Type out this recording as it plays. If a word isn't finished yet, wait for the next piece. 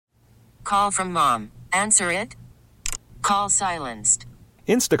call from mom. Answer it. Call silenced.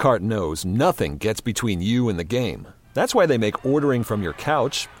 Instacart knows nothing gets between you and the game. That's why they make ordering from your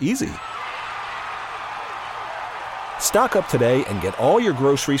couch easy. Stock up today and get all your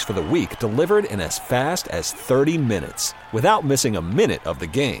groceries for the week delivered in as fast as 30 minutes without missing a minute of the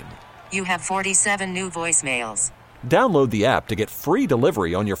game. You have 47 new voicemails. Download the app to get free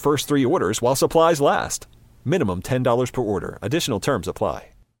delivery on your first 3 orders while supplies last. Minimum $10 per order. Additional terms apply.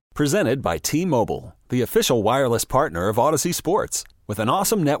 Presented by T-Mobile, the official wireless partner of Odyssey Sports. With an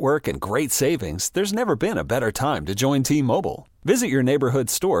awesome network and great savings, there's never been a better time to join T-Mobile. Visit your neighborhood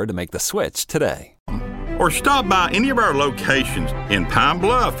store to make the switch today. Or stop by any of our locations in Pine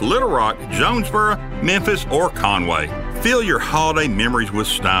Bluff, Little Rock, Jonesboro, Memphis, or Conway. Fill your holiday memories with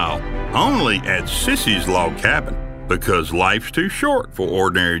style. Only at Sissy's Log Cabin. Because life's too short for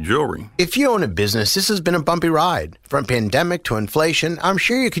ordinary jewelry. If you own a business, this has been a bumpy ride. From pandemic to inflation, I'm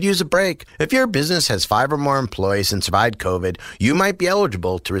sure you could use a break. If your business has 5 or more employees and survived COVID, you might be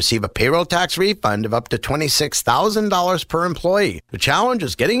eligible to receive a payroll tax refund of up to $26,000 per employee. The challenge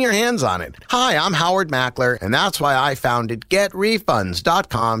is getting your hands on it. Hi, I'm Howard Mackler, and that's why I founded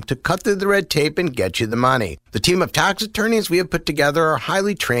GetRefunds.com to cut through the red tape and get you the money. The team of tax attorneys we have put together are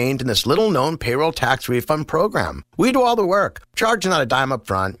highly trained in this little-known payroll tax refund program. We do all the work, charge not a dime up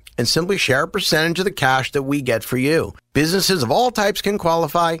front, and simply share a percentage of the cash that we get for you. Businesses of all types can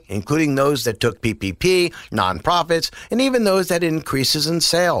qualify, including those that took PPP, nonprofits, and even those that had increases in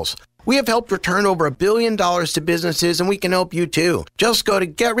sales. We have helped return over $1 billion to businesses, and we can help you too. Just go to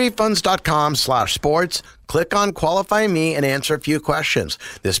getrefunds.com/sports, click on Qualify Me, and answer a few questions.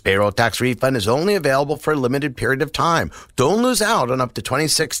 This payroll tax refund is only available for a limited period of time. Don't lose out on up to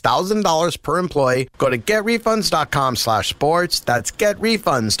 $26,000 per employee. Go to getrefunds.com/sports. That's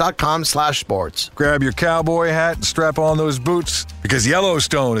getrefunds.com/sports. Grab your cowboy hat and strap on those boots, because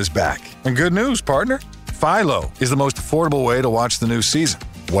Yellowstone is back. And good news, partner. Philo is the most affordable way to watch the new season.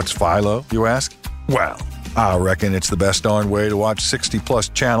 What's Philo, you ask? Well, I reckon it's the best darn way to watch 60-plus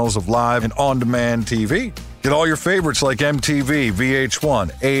channels of live and on-demand TV. Get all your favorites like MTV, VH1,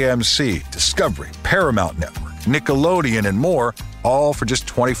 AMC, Discovery, Paramount Network, Nickelodeon, and more, all for just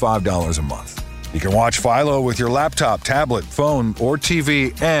 $25 a month. You can watch Philo with your laptop, tablet, phone, or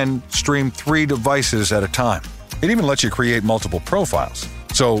TV and stream 3 devices at a time. It even lets you create multiple profiles.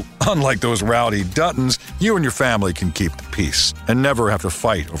 So, unlike those rowdy Duttons, you and your family can keep the peace and never have to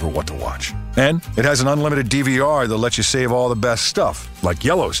fight over what to watch. And it has an unlimited DVR that lets you save all the best stuff, like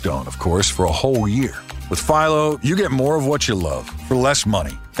Yellowstone, of course, for a whole year. With Philo, you get more of what you love for less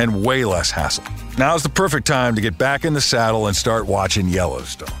money and way less hassle. Now's the perfect time to get back in the saddle and start watching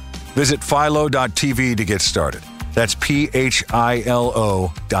Yellowstone. Visit philo.tv to get started. That's PHILO.TV.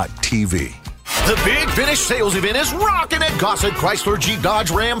 The Big Finish sales event is rocking at Gossett Chrysler Jeep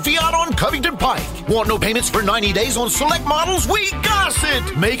Dodge Ram Fiat on Covington Pike. Want no payments for 90 days on select models? We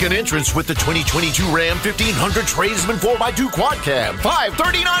Gossett! Make an entrance with the 2022 Ram 1500 Tradesman 4x2 Quad Cab.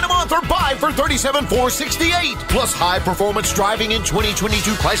 $539 a month or buy for $37,468. Plus high performance driving in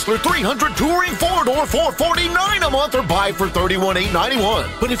 2022 Chrysler 300 Touring 4-door $449 a month or buy for $31,891.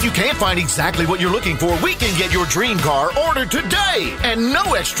 But if you can't find exactly what you're looking for, we can get your dream car ordered today. And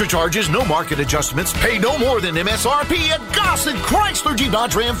no extra charges, no market adjustments. Pay no more than MSRP at Gossett Chrysler Jeep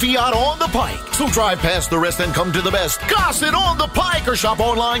Dodge Ram Fiat on the Pike. So drive past the rest and come to the best. Gossett on the Pike, or shop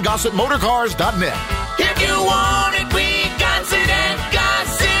online GossettMotorCars.net. If you want it, we got it at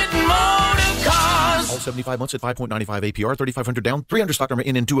Gossett Motor Cars. All 75 months at 5.95 APR, 3,500 down, 300 stock number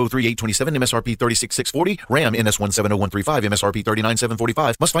NN203827, MSRP 36,640, Ram NS170135, MSRP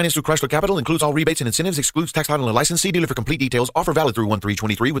 39,745. Must finance through Chrysler Capital, includes all rebates and incentives, excludes tax title and license. See dealer for complete details. Offer valid through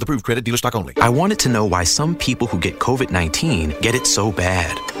 1/3/23 with approved credit, dealer stock only. I wanted to know why some people who get COVID-19 get it so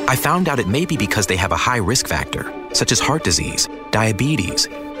bad. I found out it may be because they have a high risk factor, such as heart disease, diabetes,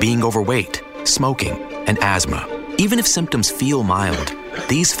 being overweight, smoking, and asthma. Even if symptoms feel mild,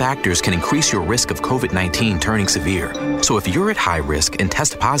 these factors can increase your risk of COVID-19 turning severe. So if you're at high risk and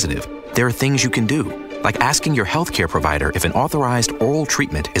test positive, there are things you can do, like asking your healthcare provider if an authorized oral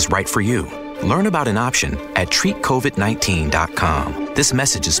treatment is right for you. Learn about an option at treatcovid19.com. This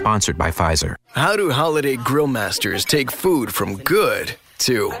message is sponsored by Pfizer. How do holiday grill masters take food from good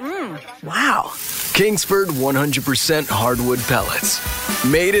to wow? Kingsford 100% hardwood pellets.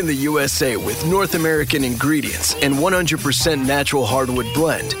 Made in the USA with North American ingredients and 100% natural hardwood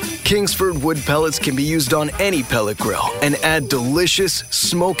blend, Kingsford wood pellets can be used on any pellet grill and add delicious,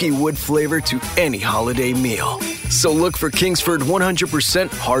 smoky wood flavor to any holiday meal. So look for Kingsford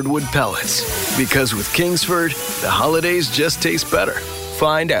 100% hardwood pellets. Because with Kingsford, the holidays just taste better.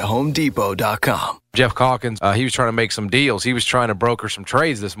 find at HomeDepot.com. Jeff Calkins, he was trying to make some deals. He was trying to broker some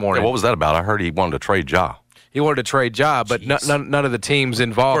trades this morning. Yeah, what was that about? I heard he wanted to trade Ja. He wanted to trade Ja, but none of the teams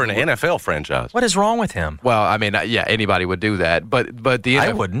involved. For an NFL franchise. What is wrong with him? Well, I mean, yeah, anybody would do that, but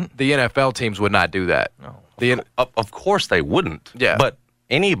I wouldn't. The NFL teams would not do that. No. Of course they wouldn't. Yeah. But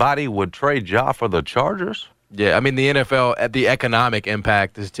anybody would trade Ja for the Chargers? Yeah, I mean, the NFL, the economic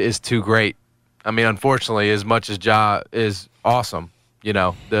impact is too great. I mean, unfortunately, as much as Ja is awesome, you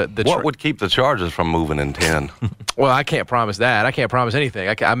know, what would keep the Chargers from moving in 10? Well, I can't promise that. I can't promise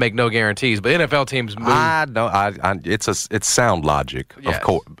anything. I make no guarantees. But NFL teams move. I know. It's sound logic, Yes. of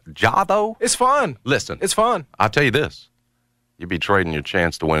course. Ja, though? It's fun. Listen. It's fun. I'll tell you this. You'd be trading your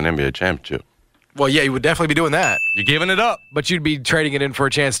chance to win an NBA championship. Well, yeah, you would definitely be doing that. You're giving it up. But you'd be trading it in for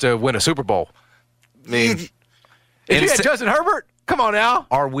a chance to win a Super Bowl. I mean, if you had Justin Herbert, come on now.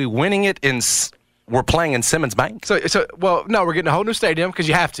 Are we winning it in... We're playing in Simmons Bank? Well, no, we're getting a whole new stadium because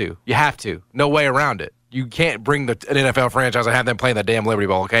you have to. You have to. No way around it. You can't bring an NFL franchise and have them playing the damn Liberty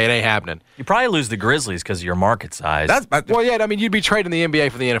Bowl, okay? It ain't happening. You probably lose the Grizzlies because of your market size. Well, yeah, I mean, you'd be trading the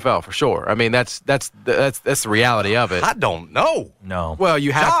NBA for the NFL for sure. I mean, that's the reality of it. I don't know. No. Well,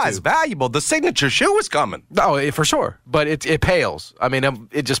 you have Ja to. is valuable. The signature shoe is coming. No, for sure. But it pales. I mean,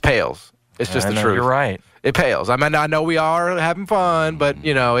 it just pales. It's just the truth. You're right. It pales. I mean, I know we are having fun, but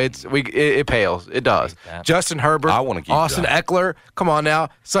you know, it pales. It does. Justin Herbert, I want to keep Austin Eckler. Come on now,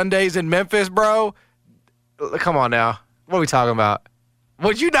 Sundays in Memphis, bro. Come on now. What are we talking about?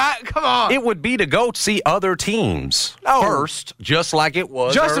 Would you not? Come on. It would be to go see other teams first, just like it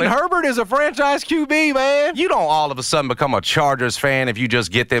was. Justin earlier. Herbert is a franchise QB, man. You don't all of a sudden become a Chargers fan if you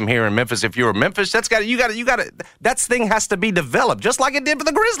just get them here in Memphis. If you're a Memphis, that thing has to be developed, just like it did for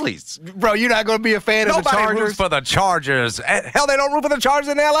the Grizzlies. Bro, you're not going to be a fan of the Chargers? Nobody roots for the Chargers. Hell, they don't root for the Chargers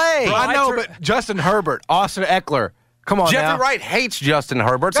in L.A. Bro, I know, but Justin Herbert, Austin Eckler. Come on, Jeffrey now. Wright hates Justin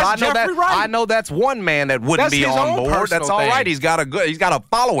Herbert, so That's Jeffrey Wright. I know that's one man that wouldn't That's be his on own board. personal That's all thing. right. He's got a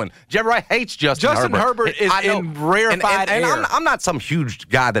following. Jeffrey Wright hates Justin Herbert is in rarefied and air. I'm not some huge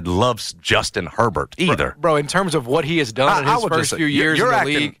guy that loves Justin Herbert either. Bro, in terms of what he has done in his first few years in the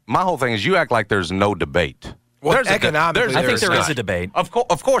league. My whole thing is you act like there's no debate. Well, There's economically, I think there is not. a debate. Of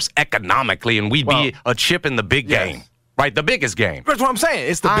course, economically, and we'd be a chip in the big game. Right, the biggest game. That's what I'm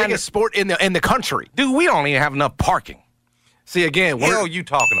saying. It's the biggest sport in the country. Dude, we don't even have enough parking. See, again, What are you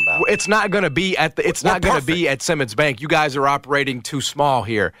talking about? It's not going to be at Simmons Bank. You guys are operating too small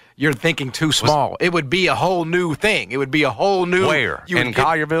here. You're thinking too small. It would be a whole new thing. It would be a whole new. Where? In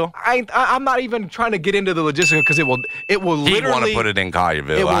Collierville? I'm not even trying to get into the logistics because it will literally. He'd want to put it in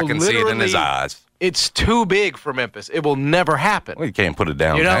Collierville. I can see it in his eyes. It's too big for Memphis. It will never happen. Well, you can't put it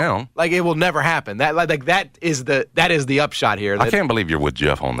downtown. You know? Like it will never happen. That is the upshot here. I can't believe you're with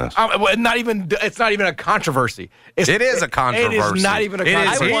Jeff on this. It's not even a controversy. It is a controversy. It is not even a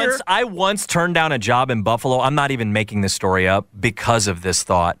controversy. I once turned down a job in Buffalo. I'm not even making this story up because of this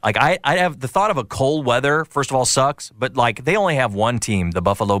thought. Like I have the thought of a cold weather. First of all, sucks. But like they only have one team, the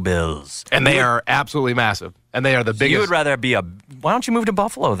Buffalo Bills, and they are absolutely massive. And they are the biggest. You would rather be Why don't you move to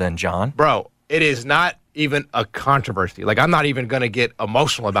Buffalo then, John? Bro, it is not even a controversy. Like I'm not even going to get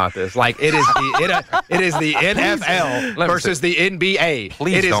emotional about this. Like it is the NFL versus the NBA.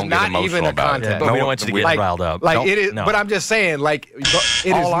 Please it is don't not get even a about contest. it. But we don't want you to get riled up. Like it is, but I'm just saying, like it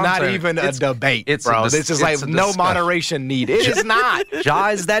is not even a debate, bro. This is like no moderation needed. It is not.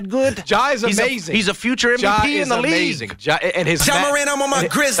 Ja is that good? Ja is amazing. He's a future MVP in the league. Ja, and his I'm on my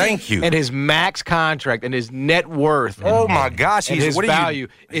Grizzly. Thank you. And his max contract and his net worth. Oh my gosh, and his value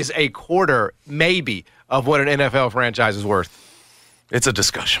is a quarter, maybe, of what an NFL franchise is worth. It's a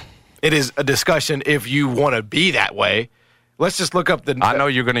discussion. It is a discussion if you want to be that way. Let's just look up the. I know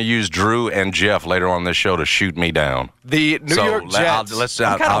you're going to use Drew and Jeff later on this show to shoot me down. The New York Jets.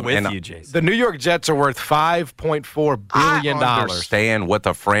 I'm kind of with you, Jason. The New York Jets are worth $5.4 billion. I understand what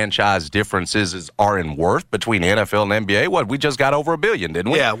the franchise differences are in worth between the NFL and NBA. What, we just got over $1 billion,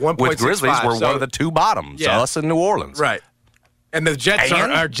 didn't we? Yeah, 1.65. With Grizzlies, we're one of the two bottoms, us and New Orleans. Right. And the Jets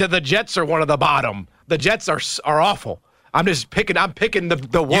are one of the bottom. The Jets are awful. I'm picking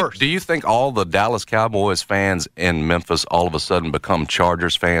the worst. Do you think all the Dallas Cowboys fans in Memphis all of a sudden become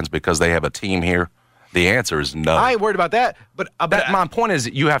Chargers fans because they have a team here? The answer is no. I ain't worried about that. But my point is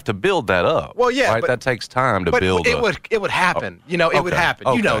you have to build that up. Well, yeah. Right? That takes time to build up. It would happen. It would happen.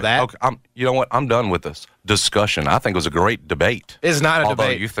 Okay. You know that. Okay. You know what? I'm done with this discussion. I think it was a great debate. It's not a Although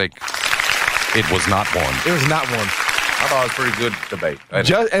debate. You think it was not one. It was not one. I thought it was a pretty good debate.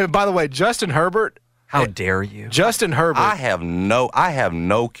 And by the way, Justin Herbert. How dare you? Justin Herbert. I have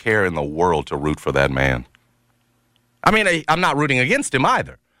no care in the world to root for that man. I mean, I'm not rooting against him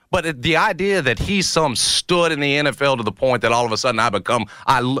either. But the idea that he's some stud in the NFL to the point that all of a sudden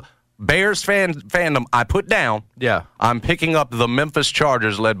Bears fandom, I put down. Yeah. I'm picking up the Memphis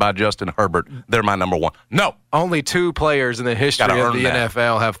Chargers led by Justin Herbert. They're my number one. No. Only 2 players in the history of the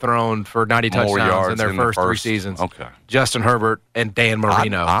NFL have thrown for 90 touchdowns in their first 3 seasons. Okay. Justin Herbert and Dan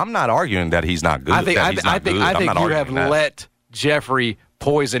Marino. I'm not arguing that he's not good. I think you have let Jeffrey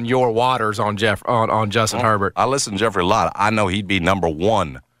poison your waters on Justin Herbert. I listen to Jeffrey a lot. I know he'd be number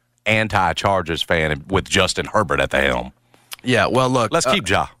 1 anti-Chargers fan with Justin Herbert at the helm. Yeah, well, look. Let's keep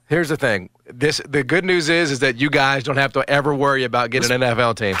Ja. Here's the thing. The good news is that you guys don't have to ever worry about getting an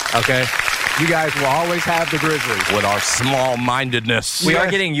NFL team, okay? You guys will always have the Grizzlies. With our small-mindedness. We are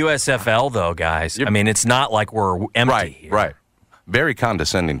getting USFL, though, guys. I mean, it's not like we're empty here. Right. Very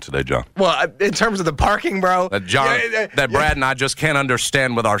condescending today, John. Well, in terms of the parking, bro. That Brad and I just can't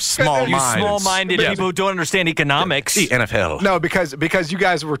understand with our small minds. You small-minded people who don't understand economics. The NFL. No, because you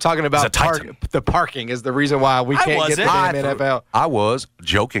guys were talking about the parking is the reason why we can't get the damn NFL. I was,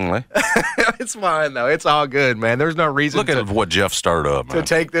 jokingly. It's fine, though. It's all good, man. There's no reason Look at what Jeff stirred up, man. To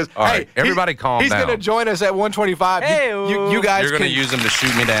take this. All right, everybody calm down. He's going to join us at 125. Hey, you guys You're going to use him to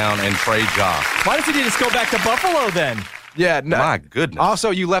shoot me down and trade Ja. Why doesn't he just go back to Buffalo, then? Yeah, no. My goodness.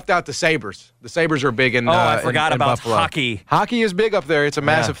 Also, you left out the Sabres. The Sabres are big in I forgot in about Buffalo. hockey. Hockey is big up there. It's a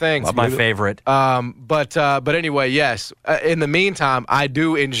massive thing. It's my favorite. But anyway, yes. In the meantime, I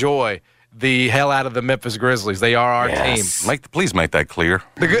do enjoy the hell out of the Memphis Grizzlies. They are our team. Please make that clear.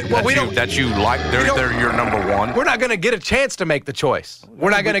 That you like. They're your number 1. We're not going to get a chance to make the choice.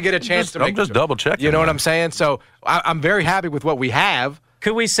 We're not going to get a chance to make. I'm just double checking. You know what I'm saying? So I'm very happy with what we have.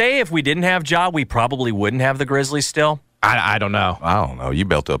 Could we say if we didn't have Ja, we probably wouldn't have the Grizzlies still? I don't know. I don't know. You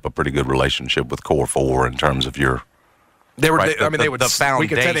built up a pretty good relationship with Core 4 in terms of your. They would. The foundation we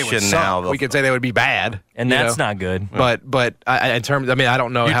could say they would now. We could say they would be bad, and that's not good. But in terms, I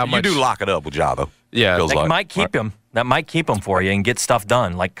don't know how much you do lock it up with Ja, though. Yeah, that might keep him. That might keep him for you and get stuff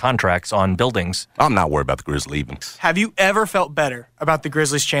done, like contracts on buildings. I'm not worried about the Grizzlies leaving. Have you ever felt better about the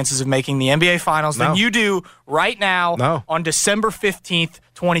Grizzlies' chances of making the NBA Finals than you do right now on December 15th,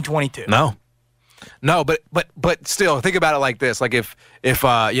 2022? No, but still, think about it like this: like if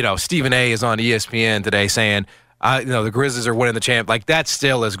Stephen A. is on ESPN today saying, the Grizzlies are winning the champ, like that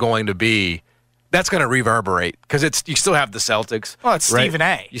still is going to be, that's going to reverberate because you still have the Celtics. Well, it's right? Stephen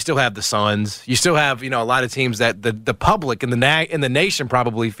A. You still have the Suns. You still have a lot of teams that the public and the nation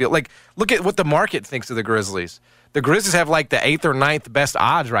probably feel like. Look at what the market thinks of the Grizzlies. The Grizzlies have like the 8th or 9th best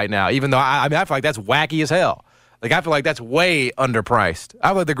odds right now, even though I feel like that's wacky as hell. Like I feel like that's way underpriced. I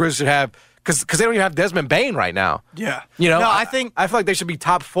feel like the Grizzlies should have. Because they don't even have Desmond Bane right now. Yeah. I feel like they should be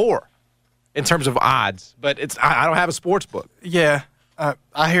top 4 in terms of odds. But I don't have a sports book. Yeah,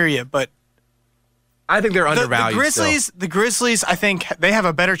 I hear you, but I think they're undervalued. The Grizzlies, I think they have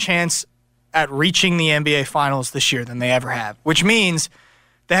a better chance at reaching the NBA Finals this year than they ever have, which means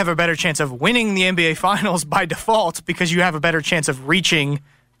they have a better chance of winning the NBA Finals by default because you have a better chance of reaching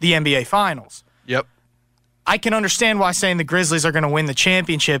the NBA Finals. Yep. I can understand why saying the Grizzlies are going to win the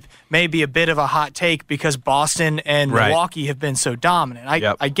championship may be a bit of a hot take because Boston and Milwaukee have been so dominant.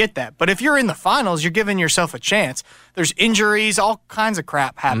 I get that. But if you're in the finals, you're giving yourself a chance. There's injuries, all kinds of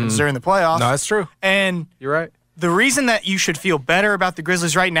crap happens during the playoffs. No, that's true. And you're right. The reason that you should feel better about the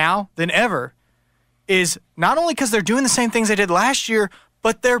Grizzlies right now than ever is not only because they're doing the same things they did last year,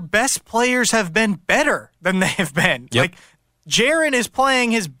 but their best players have been better than they have been. Yep. Like, Jaren is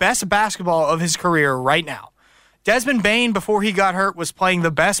playing his best basketball of his career right now. Desmond Bane, before he got hurt, was playing the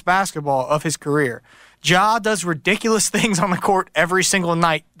best basketball of his career. Ja does ridiculous things on the court every single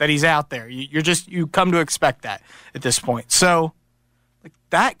night that he's out there. You come to expect that at this point. So,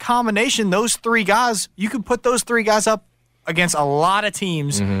 that combination, those 3 guys, you can put those 3 guys up against a lot of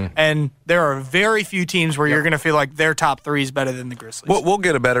teams, and there are very few teams where you're going to feel like their top 3 is better than the Grizzlies. We'll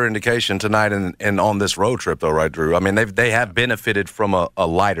get a better indication tonight and on this road trip, though, right, Drew? I mean, they have benefited from a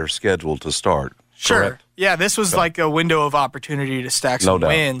lighter schedule to start. Sure. Correct? Yeah, this was like a window of opportunity to stack some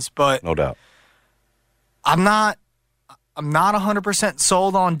wins, but no doubt. I'm not 100%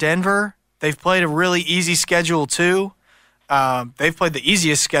 sold on Denver. They've played a really easy schedule too. They've played the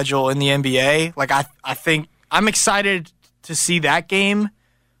easiest schedule in the NBA. Like I think I'm excited to see that game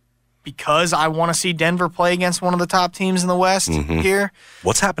because I want to see Denver play against one of the top teams in the West here.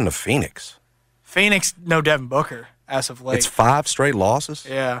 What's happened to Phoenix? Phoenix, no Devin Booker as of late. It's 5 straight losses?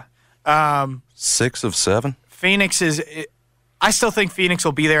 Yeah. 6 of 7? Phoenix is I still think Phoenix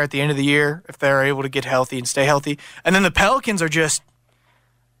will be there at the end of the year if they're able to get healthy and stay healthy. And then the Pelicans are just,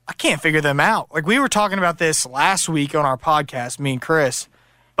 I can't figure them out. Like we were talking about this last week on our podcast, me and Chris,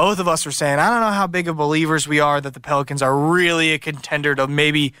 both of us were saying, I don't know how big of believers we are that the Pelicans are really a contender to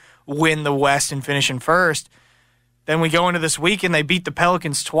maybe win the West and finish in first. Then we go into this week and they beat the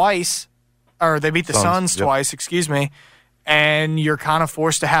Pelicans twice, or they beat the Suns twice, excuse me, and you're kind of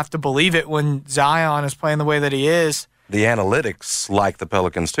forced to have to believe it when Zion is playing the way that he is. The analytics like the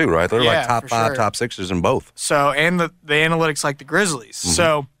Pelicans too, right? They're like top 5, top 6s in both. So, and the analytics like the Grizzlies. Mm-hmm.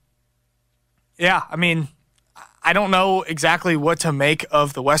 So, yeah, I mean, I don't know exactly what to make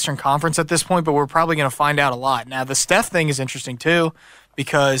of the Western Conference at this point, but we're probably going to find out a lot. Now, the Steph thing is interesting too,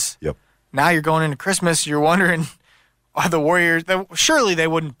 because now you're going into Christmas, you're wondering, are the Warriors, surely they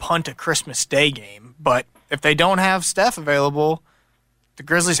wouldn't punt a Christmas Day game, but if they don't have Steph available, the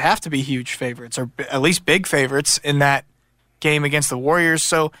Grizzlies have to be huge favorites, or at least big favorites in that game against the Warriors.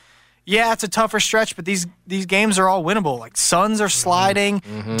 So, yeah, it's a tougher stretch, but these games are all winnable. Like, Suns are sliding.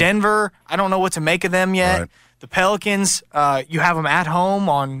 Mm-hmm. Denver, I don't know what to make of them yet. Right. The Pelicans, you have them at home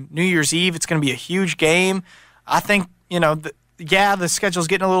on New Year's Eve. It's going to be a huge game. I think, the schedule's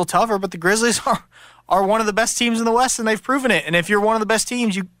getting a little tougher, but the Grizzlies are one of the best teams in the West, and they've proven it. And if you're one of the best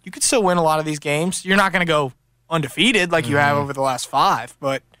teams, you could still win a lot of these games. You're not going to go undefeated like you have over the last 5,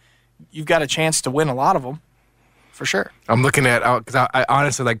 but you've got a chance to win a lot of them, for sure. I'm looking at, because I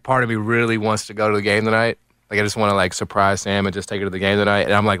honestly, like, part of me really wants to go to the game tonight. Like, I just want to, like, surprise Sam and just take her to the game tonight.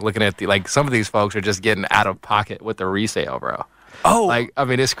 And I'm, like, looking at some of these folks are just getting out of pocket with the resale, bro. Oh. Like, I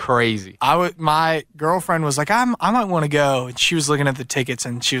mean, it's crazy. My girlfriend was like, I might want to go. And she was looking at the tickets,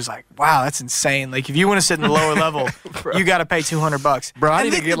 and she was like, wow, that's insane. Like, if you want to sit in the lower level, you got to pay $200. Bro, I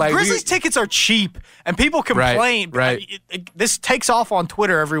need to get, like... Grizzlies tickets are cheap, and people complain. Right. This takes off on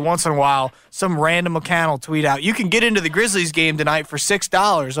Twitter every once in a while. Some random account will tweet out, you can get into the Grizzlies game tonight for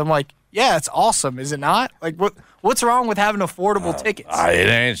 $6. I'm like, yeah, it's awesome, is it not? Like, what's wrong with having affordable tickets? It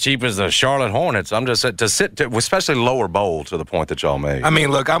ain't as cheap as the Charlotte Hornets. I'm just especially lower bowl, to the point that y'all made. I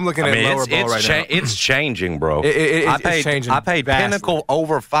mean, look, I'm looking at lower bowl right now. It's changing, bro. It's changing. I paid vastly. Pinnacle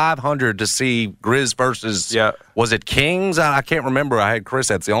over $500 to see Grizz versus. Was it Kings? I can't remember. I had Chris.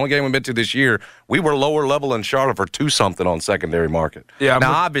 That's the only game we've been to this year. We were lower level in Charlotte for $2-something on secondary market. Yeah.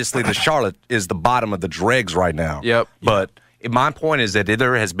 Now, obviously, the Charlotte is the bottom of the dregs right now. Yep. But. My point is that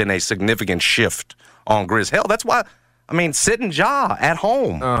there has been a significant shift on Grizz. Hell, that's why, I mean, Sid and Ja at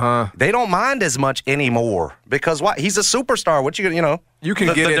home, they don't mind as much anymore because he's a superstar. What you can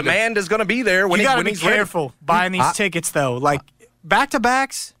get the demand is going to be there when you he's ready. You got to be careful buying these tickets, though. Like,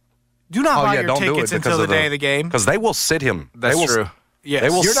 back-to-backs, do not buy your tickets until the day of the game. Because they will sit him. That's true. Yes. They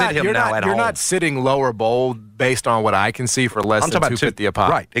will sit him now at home. You're not sitting lower bowl based on what I can see for less than $250 a pop.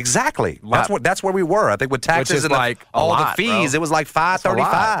 Right, exactly. That's where we were. I think with taxes and like all the fees, it was like $535.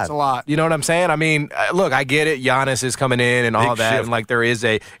 That's a lot. You know what I'm saying? I mean, look, I get it. Giannis is coming in and all that, and like there is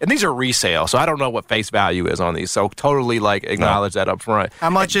and these are resale, so I don't know what face value is on these. So totally like acknowledge that up front.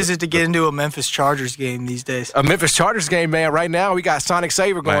 How much is it to get into a Memphis Chargers game these days? A Memphis Chargers game, man. Right now we got Sonic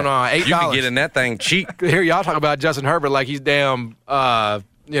Saver going on. $8. You can get in that thing cheap. Here y'all talk about Justin Herbert like he's damn.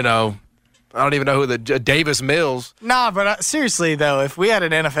 I don't even know who Davis Mills. Nah, but seriously though, if we had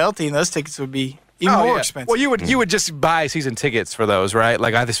an NFL team, those tickets would be even more expensive. Well, you would just buy season tickets for those, right?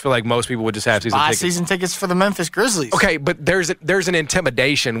 Like I just feel like most people would just have buy season tickets for the Memphis Grizzlies. Okay, but there's an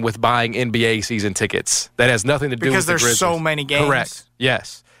intimidation with buying NBA season tickets that has nothing to do with the Grizzlies. Because there's so many games. Correct.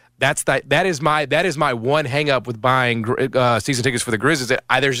 Yes. That is my one hang up with buying season tickets for the Grizzlies.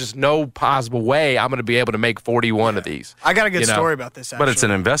 There's just no possible way I'm going to be able to make 41 of these. I got a good story about this. Actually. But it's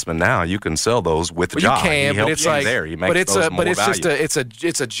an investment now. You can sell those with the job. You can, but it's like there. He makes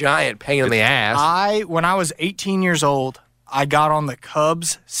it's a giant pain in the ass. When I was 18 years old, I got on the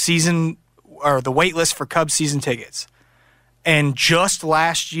Cubs season or the wait list for Cubs season tickets, and just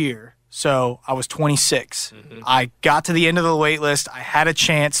last year. So I was 26. Mm-hmm. I got to the end of the wait list. I had a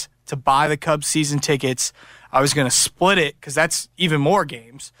chance to buy the Cubs season tickets. I was going to split it because that's even more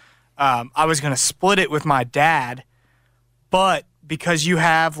games. I was going to split it with my dad, but because you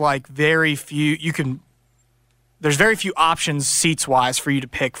have like very few, there's very few options seats-wise for you to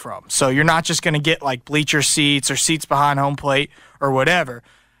pick from. So you're not just going to get like bleacher seats or seats behind home plate or whatever.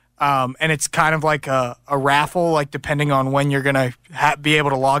 And it's kind of like a raffle, like depending on when you're going to be able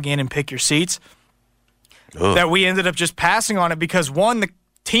to log in and pick your seats. Ugh. That we ended up just passing on it because, one, the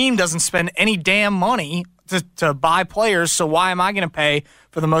team doesn't spend any damn money to buy players, so why am I going to pay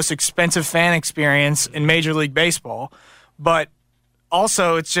for the most expensive fan experience in Major League Baseball? But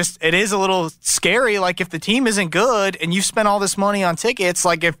also, it is a little scary, like if the team isn't good and you've spent all this money on tickets,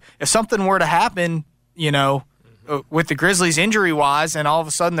 like if something were to happen, with the Grizzlies injury-wise, and all of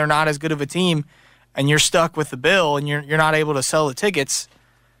a sudden they're not as good of a team, and you're stuck with the bill, and you're not able to sell the tickets,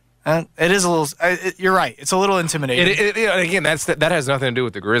 It is a little. You're right. It's a little intimidating. Again, that has nothing to do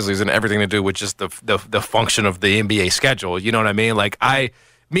with the Grizzlies and everything to do with just the function of the NBA schedule. You know what I mean? Like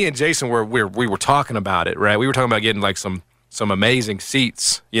me and Jason we were talking about it, right? We were talking about getting like some amazing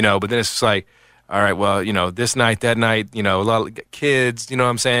seats, but then it's just like, all right, well, this night, that night, a lot of kids, you know what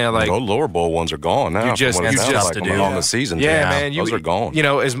I'm saying? Like, those lower bowl ones are gone now. You just to do on the season. Yeah, man. Those are gone.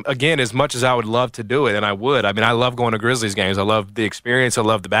 As much as I would love to do it, and I would. I mean, I love going to Grizzlies games. I love the experience. I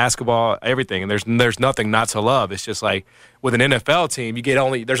love the basketball, everything. And there's nothing not to love. It's just like with an NFL team,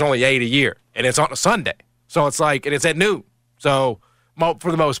 there's only 8 a year, and it's on a Sunday. So it's like, and it's at noon. So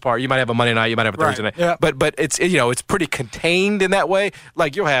for the most part, you might have a Monday night, you might have a Thursday night, but it's it's pretty contained in that way.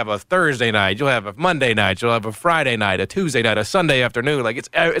 Like you'll have a Thursday night, you'll have a Monday night, you'll have a Friday night, a Tuesday night, a Sunday afternoon. Like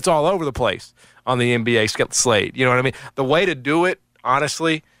it's all over the place on the NBA slate. You know what I mean? The way to do it,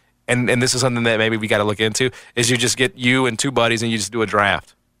 honestly, and this is something that maybe we got to look into, is you just get you and 2 buddies and you just do a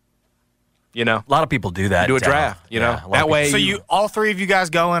draft. A lot of people do that. Do a draft, that way. So all 3 of you guys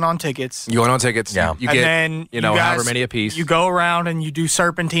go in on tickets. You go in on tickets. Yeah. You get, then however many a piece. You go around and you do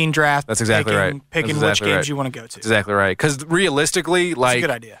serpentine draft. That's exactly right. Picking which games you want to go to. That's exactly right. Because realistically, That's a good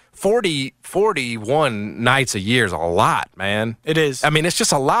idea. 41 nights a year is a lot, man. It is. I mean, it's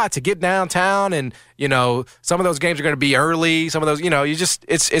just a lot to get downtown, and some of those games are going to be early. Some of those,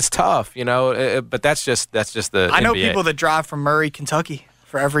 it's tough, But that's just the. I know NBA. people that drive from Murray, Kentucky,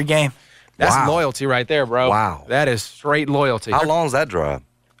 for every game. That's loyalty right there, bro. Wow. That is straight loyalty. How long is that drive?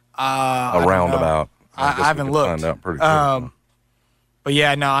 A roundabout. I haven't looked. Find out pretty quick. But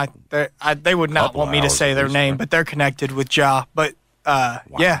yeah, no, they would not want me to say their name, but they're connected with Ja. But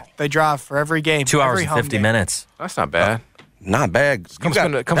yeah, they drive for every game. 2 hours and 50 minutes. That's not bad. Not bad.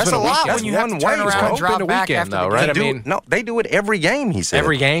 That's a lot when you have to turn around and drive back after the right? game. No, they do it every game, he said.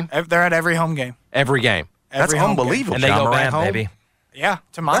 Every game? They're at every home game. Every game. That's unbelievable. And they go back home? Baby. Yeah,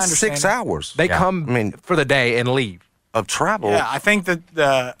 to my That's understanding. 6 hours. They come for the day and leave. Of travel. Yeah, I think that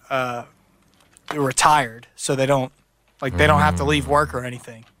they're retired, so they don't have to leave work or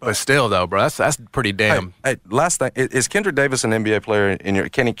anything. But still, though, bro, that's pretty damn. Hey, last thing, is Kendrick Davis an NBA player?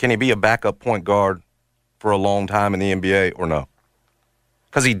 Can he be a backup point guard for a long time in the NBA or no?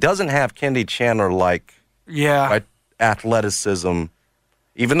 Because he doesn't have Kendy Chandler athleticism.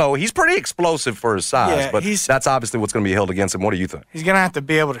 Even though he's pretty explosive for his size, but that's obviously what's going to be held against him. What do you think? He's going to have to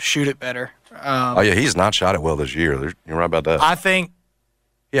be able to shoot it better. He's not shot it well this year. You're right about that. I think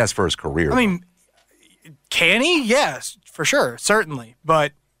he has for his career. I mean, can he? Yes, for sure, certainly.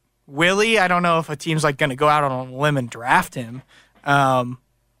 But will he? I don't know if a team's going to go out on a limb and draft him.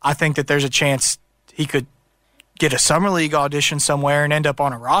 I think that there's a chance he could get a summer league audition somewhere and end up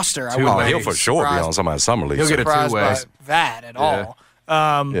on a roster. He'll for sure be on somebody's summer league. He'll get a two-way. That at all.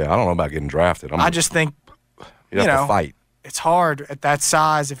 I don't know about getting drafted. I just think you have to fight. It's hard at that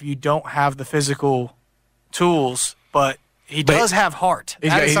size if you don't have the physical tools, but he does have heart. He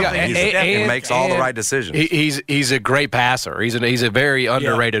makes all the right decisions. He's a great passer. He's a very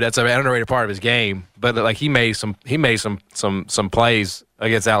underrated. That's an underrated part of his game. But like he made some plays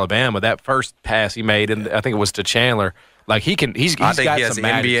against Alabama. That first pass he made, and I think it was to Chandler. Like I think he has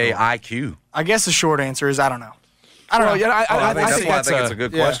NBA IQ. I guess the short answer is I don't know. I don't know. Yeah, I think it's a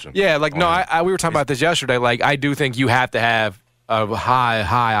good question. Yeah, we were talking about this yesterday. Like, I do think you have to have a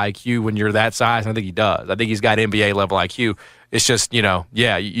high IQ when you're that size, and I think he does. I think he's got NBA level IQ. It's just, you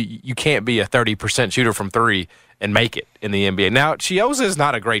can't be a 30% shooter from 3 and make it in the NBA. Now, Chioza is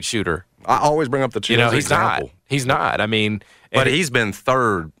not a great shooter. I always bring up the Chioza example. He's not. I mean, but he's been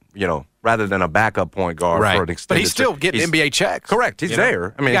third, rather than a backup point guard for an extended. But he's still getting NBA checks. Correct. He's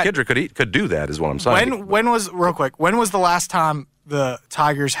there. I mean, Kendrick could do that, is what I'm saying. When was the last time the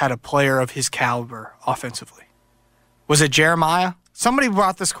Tigers had a player of his caliber offensively? Was it Jeremiah? Somebody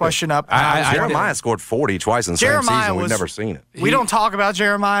brought this question up. Jeremiah scored 40 twice in the same season. We've never seen it. We don't talk about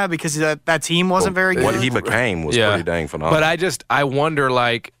Jeremiah because that team wasn't very good. What he became was pretty dang phenomenal. But I wonder,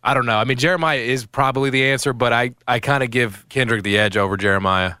 I don't know. I mean, Jeremiah is probably the answer, but I kind of give Kendrick the edge over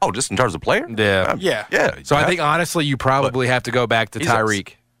Jeremiah. Oh, just in terms of player? Yeah. Yeah. So I think, honestly, you probably have to go back to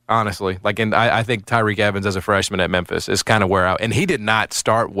Tyreek. Honestly, and I think Tyreek Evans as a freshman at Memphis is kind of and he did not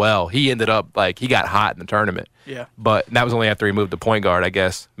start well. He ended up he got hot in the tournament. Yeah. But that was only after he moved to point guard, I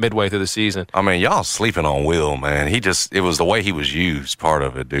guess, midway through the season. I mean, y'all sleeping on Will, man. It was the way he was used, part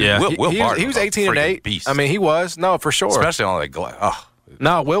of it, dude. Yeah. Will he was 18-8. Beast. I mean, he was. No, for sure. Especially on that glass. Oh.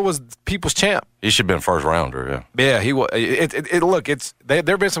 No, Will was people's champ. He should have been first rounder, Yeah, he was. There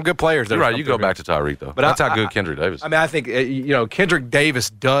have been some good players. You're right. You go back to Tyreek, though. But that's how good Kendrick Davis is. I mean, I think, Kendrick Davis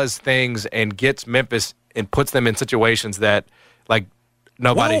does things and gets Memphis and puts them in situations that,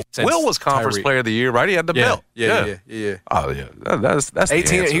 nobody. Will was conference player of the year, right? He had the belt. Yeah. Oh yeah, that's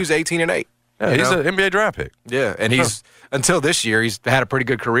 18. He was 18-8. Yeah, he's an NBA draft pick. Yeah, and he's until this year he's had a pretty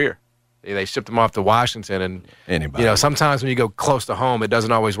good career. They shipped him off to Washington, and sometimes when you go close to home, it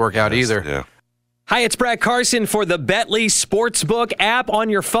doesn't always work out either. Yeah. Hi, it's Brad Carson for the Betley Sportsbook app on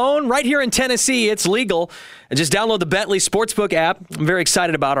your phone. Right here in Tennessee, it's legal. And just download the Betley Sportsbook app. I'm very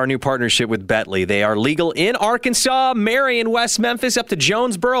excited about our new partnership with Betley. They are legal in Arkansas, Marion, West Memphis, up to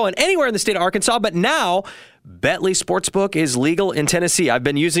Jonesboro, and anywhere in the state of Arkansas. But now, Betley Sportsbook is legal in Tennessee. I've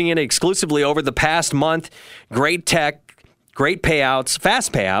been using it exclusively over the past month. Great tech, great payouts,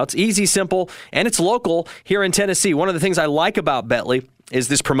 fast payouts, easy, simple, and it's local here in Tennessee. One of the things I like about Betley is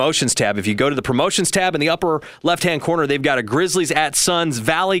this promotions tab. If you go to the promotions tab in the upper left-hand corner, they've got a Grizzlies at Suns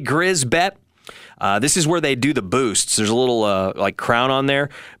Valley Grizz bet. This is where they do the boosts. There's a little crown on there.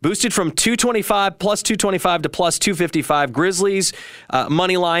 Boosted from 225 plus 225 to plus 255. Grizzlies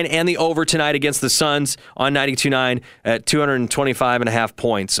money line and the over tonight against the Suns on 92.9 at 225.5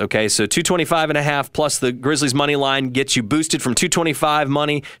 points. Okay, so 225.5 plus the Grizzlies money line gets you boosted from 225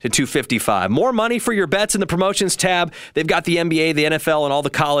 money to 255. More money for your bets in the promotions tab. They've got the NBA, the NFL, and all the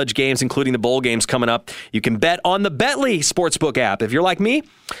college games, including the bowl games coming up. You can bet on the Betley Sportsbook app. If you're like me,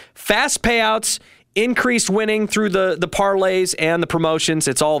 fast payouts, increased winning through the parlays and the promotions.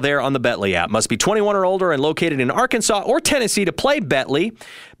 It's all there on the Betley app. Must be 21 or older and located in Arkansas or Tennessee to play Betley.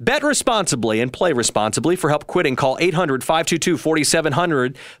 Bet responsibly and play responsibly. For help quitting, call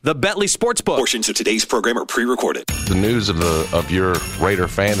 800-522-4700. The Betley Sportsbook. Portions of today's program are pre-recorded. The news of your Raider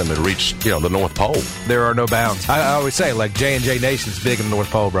fandom had reached the North Pole. There are no bounds. I always say J&J Nation's big in the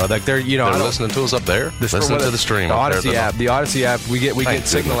North Pole, bro. Like they're listening to us up there. Listen to the stream. The Odyssey app. The Odyssey app. We get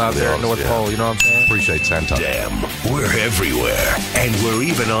signal out there at North Pole. You know what I'm saying? Appreciate Santa. Damn, we're everywhere, and we're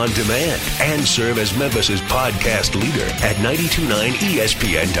even on demand, and serve as Memphis's podcast leader at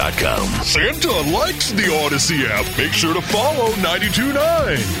 92.9ESPN.com. Santa likes the Odyssey app. Make sure to follow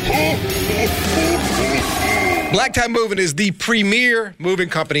 92.9. Black Tie Moving is the premier moving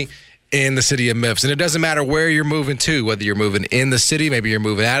company in the city of Memphis. And it doesn't matter where you're moving to, whether you're moving in the city, maybe you're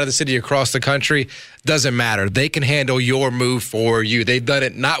moving out of the city, across the country, doesn't matter. They can handle your move for you. They've done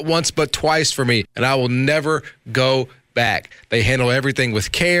it not once but twice for me, and I will never go back. They handle everything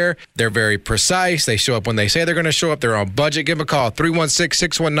with care. They're very precise. They show up when they say they're going to show up. They're on budget. Give them a call.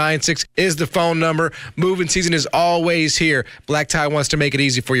 316-6196 is the phone number. Moving season is always here. Black Tie wants to make it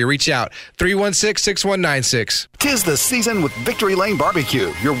easy for you. Reach out. 316-6196. 'Tis the season with Victory Lane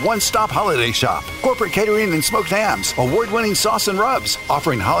Barbecue, your one-stop holiday shop. Corporate catering and smoked hams, award-winning sauce and rubs,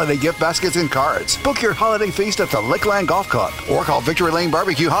 offering holiday gift baskets and cards. Book your holiday feast at the Lakeland Golf Club or call Victory Lane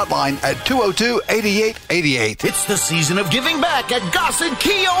Barbecue hotline at 202-8888. It's the season of giving back at Gossett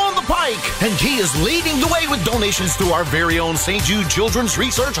Kia on the Pike. And Kia's leading the way with donations to our very own St. Jude Children's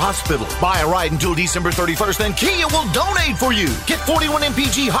Research Hospital. Buy a ride until December 31st and Kia will donate for you. Get 41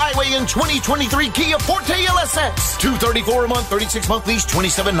 MPG Highway and 2023 Kia Forte LSX. $234 a month, 36-month lease,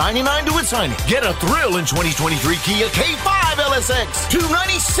 $27.99 to its signing. Get a thrill in 2023 Kia K5 LSX.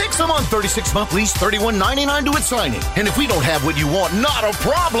 $296 a month, 36-month lease, $31.99 to its signing. And if we don't have what you want, not a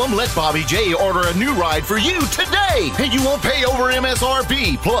problem. Let Bobby J order a new ride for you today. And you won't pay over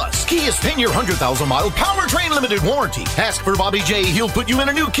MSRP. Plus, Kia's 10-year, 100,000-mile powertrain limited warranty. Ask for Bobby J. He'll put you in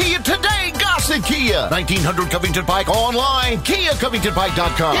a new Kia today. Gossett Kia. 1900 Covington Pike online.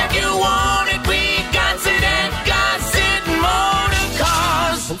 KiaCovingtonPike.com. If you want it, we got it at Gossett Motor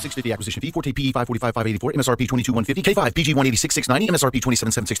Cars. Code 650 acquisition fee. Forte PE 545,584. MSRP 22,150. K5 PG 186,690. MSRP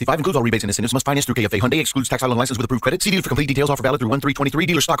 27,765. Includes all rebates and incentives. Must finance through KFA Hyundai. Excludes tax title and license with approved credit. See dealer for complete details. Offer valid through 1/3/23.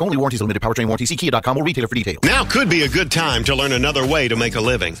 Dealer stock only. Warranties limited. Powertrain warranty. See Kia.com or retailer for details. Now could be a good time to learn another way to make a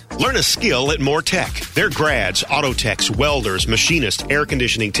living. Learn a skill at More Tech. They're grads, auto techs, welders, machinists, air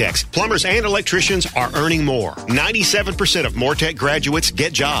conditioning techs, plumbers, and electricians are earning more. 97% of More Tech graduates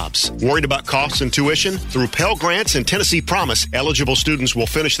get jobs. Worried about costs and tuition? Through Pell Grants and Tennessee Promise, eligible students will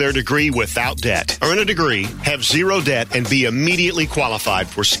finish their degree without debt. Earn a degree, have zero debt, and be immediately qualified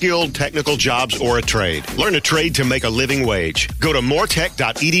for skilled technical jobs or a trade. Learn a trade to make a living wage. Go to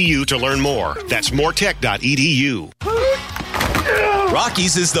moretech.edu to learn more. That's moretech.edu.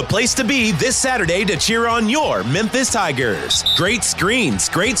 Rockies is the place to be this Saturday to cheer on your Memphis Tigers. Great screens,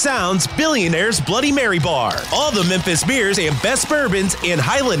 great sounds, Billionaire's Bloody Mary Bar. All the Memphis beers and best bourbons and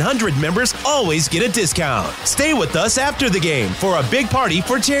Highland 100 members always get a discount. Stay with us after the game for a big party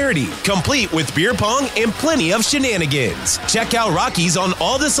for charity, complete with beer pong and plenty of shenanigans. Check out Rockies on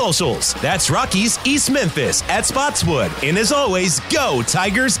all the socials. That's Rockies East Memphis at Spotswood. And as always, go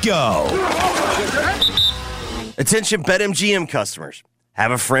Tigers, go! Attention BetMGM customers.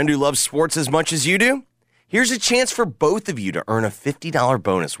 Have a friend who loves sports as much as you do? Here's a chance for both of you to earn a $50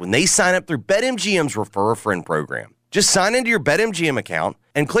 bonus when they sign up through BetMGM's Refer a Friend program. Just sign into your BetMGM account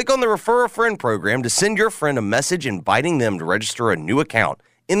and click on the Refer a Friend program to send your friend a message inviting them to register a new account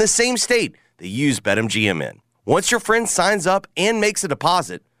in the same state that you use BetMGM in. Once your friend signs up and makes a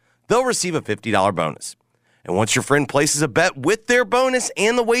deposit, they'll receive a $50 bonus. And once your friend places a bet with their bonus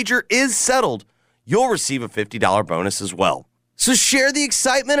and the wager is settled, you'll receive a $50 bonus as well. So share the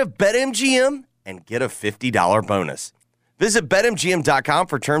excitement of BetMGM and get a $50 bonus. Visit BetMGM.com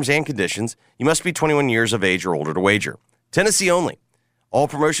for terms and conditions. You must be 21 years of age or older to wager. Tennessee only. All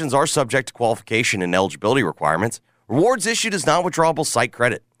promotions are subject to qualification and eligibility requirements. Rewards issued as non-withdrawable site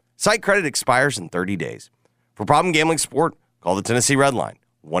credit. Site credit expires in 30 days. For problem gambling support, call the Tennessee Red Line,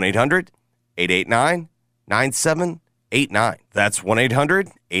 1-800-889-9789. That's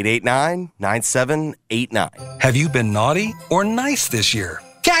 1-800-889-9789. Have you been naughty or nice this year?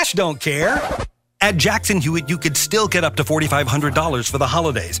 Cash don't care. At Jackson Hewitt, you could still get up to $4,500 for the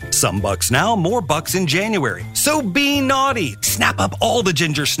holidays. Some bucks now, more bucks in January. So be naughty. Snap up all the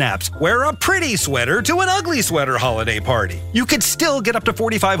ginger snaps. Wear a pretty sweater to an ugly sweater holiday party. You could still get up to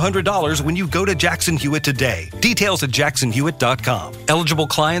 $4,500 when you go to Jackson Hewitt today. Details at jacksonhewitt.com. Eligible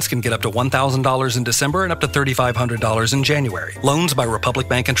clients can get up to $1,000 in December and up to $3,500 in January. Loans by Republic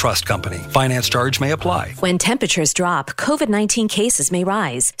Bank and Trust Company. Finance charge may apply. When temperatures drop, COVID-19 cases may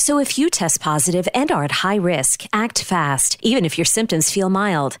rise. So if you test positive and are at high risk, act fast, even if your symptoms feel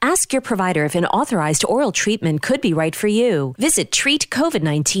mild. Ask your provider if an authorized oral treatment could be right for you. Visit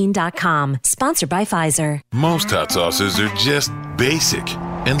treatcovid19.com. Sponsored by Pfizer. Most hot sauces are just basic.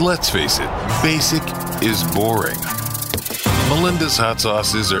 And let's face it, basic is boring. Melinda's hot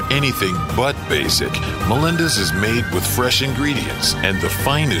sauces are anything but basic. Melinda's is made with fresh ingredients and the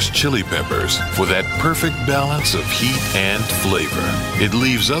finest chili peppers for that perfect balance of heat and flavor. It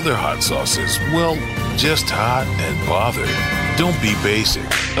leaves other hot sauces, well, just hot and bothered. Don't be basic.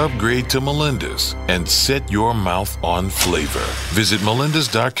 Upgrade to Melinda's and set your mouth on flavor. Visit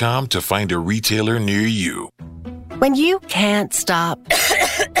melindas.com to find a retailer near you. When you can't stop,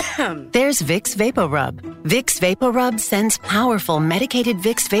 there's Vicks VapoRub. Vicks VapoRub sends powerful medicated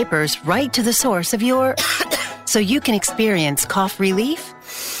Vicks vapors right to the source of your... so you can experience cough relief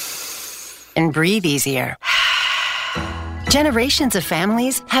and breathe easier. Generations of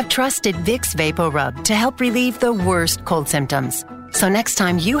families have trusted Vicks VapoRub to help relieve the worst cold symptoms. So next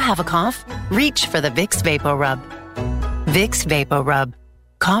time you have a cough, reach for the Vicks VapoRub. Vicks VapoRub.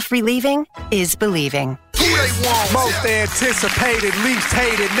 Cough relieving is believing. Most anticipated, least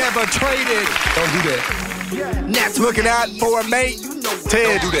hated, never traded. Don't do that. That's looking out for a mate.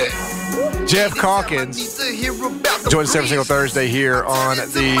 Ted, do that. Jeff Calkins joins us every single Thursday here on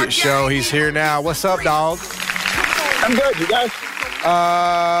the show. He's here now. What's up, dog? I'm good. You guys?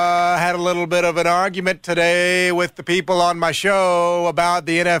 Had a little bit of an argument today with the people on my show about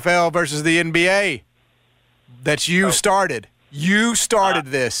the NFL versus the NBA that you started. You started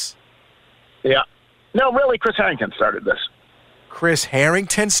this. Yeah. No, really, Chris Harrington started this. Chris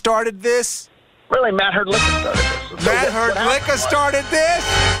Harrington started this? Really, Matt Herdlicka started this. Matt Herdlicka started this?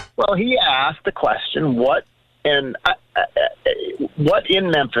 Well, he asked the question, what in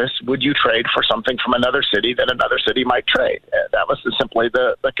Memphis would you trade for something from another city that another city might trade? That was simply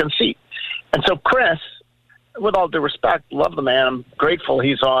the conceit. And so Chris, with all due respect, love the man. I'm grateful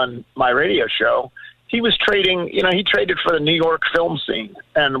he's on my radio show. He was trading, he traded for the New York film scene,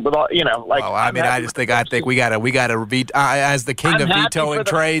 and with all, like. Well, I think we gotta as the king of vetoing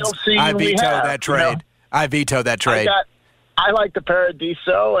trades. I veto that trade. I veto that trade. I like the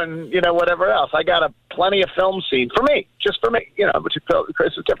Paradiso and whatever else. I got plenty of film scene for me, just for me. But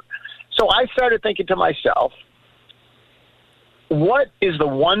Chris is different. So I started thinking to myself, what is the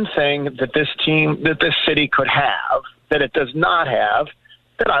one thing that this city could have that it does not have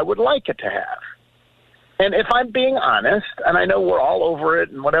that I would like it to have? And if I'm being honest, and I know we're all over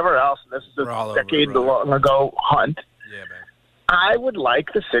it and whatever else, and this is a decade-long ago hunt, I would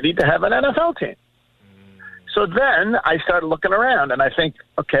like the city to have an NFL team. So then I started looking around, and I think,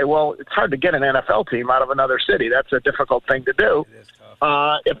 okay, well, it's hard to get an NFL team out of another city. That's a difficult thing to do.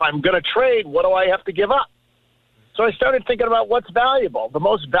 If I'm going to trade, what do I have to give up? So I started thinking about what's valuable, the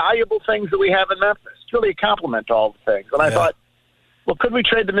most valuable things that we have in Memphis. It's really a compliment to all the things. And I thought, well, could we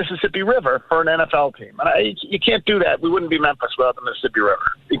trade the Mississippi River for an NFL team? And you can't do that. We wouldn't be Memphis without the Mississippi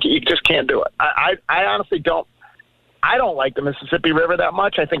River. You just can't do it. I honestly don't. I don't like the Mississippi River that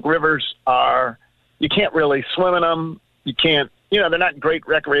much. I think rivers you can't really swim in them. You can't, they're not great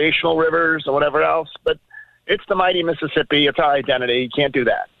recreational rivers or whatever else, but it's the mighty Mississippi. It's our identity. You can't do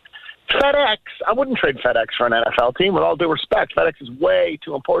that. FedEx, I wouldn't trade FedEx for an NFL team with all due respect. FedEx is way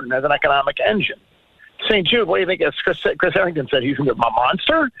too important as an economic engine St. Jude, what do you think? As Chris Harrington said, he's going to be a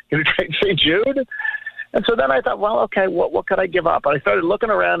monster. Going to trade St. Jude. And so then I thought, well, okay, what could I give up? And I started looking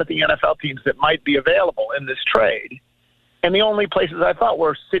around at the NFL teams that might be available in this trade. And the only places I thought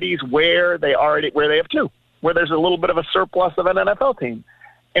were cities where they have two, where there's a little bit of a surplus of an NFL team.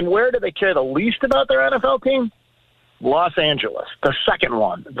 And where do they care the least about their NFL team? Los Angeles, the second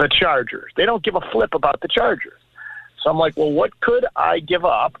one, the Chargers. They don't give a flip about the Chargers. So I'm like, well, what could I give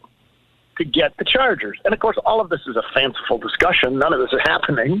up to get the Chargers? And, of course, all of this is a fanciful discussion. None of this is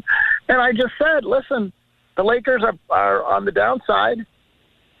happening. And I just said, listen, the Lakers are on the downside.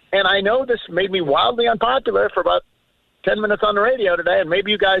 And I know this made me wildly unpopular for about 10 minutes on the radio today, and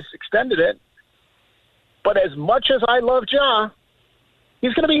maybe you guys extended it. But as much as I love Ja,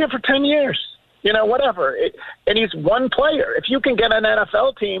 he's going to be here for 10 years. Whatever. And he's one player. If you can get an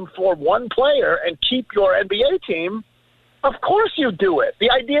NFL team for one player and keep your NBA team, of course you do it. The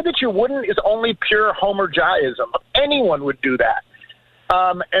idea that you wouldn't is only pure Homer Jaism. Anyone would do that.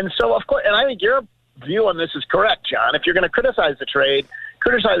 And so, of course, and I think your view on this is correct, John. If you're going to criticize the trade,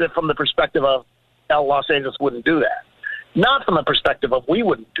 criticize it from the perspective of Los Angeles wouldn't do that. Not from the perspective of we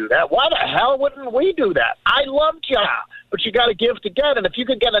wouldn't do that. Why the hell wouldn't we do that? I love Ja, but you got to give to get. And if you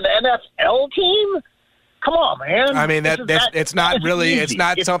could get an NFL team, come on, man. I mean, it's not really, it's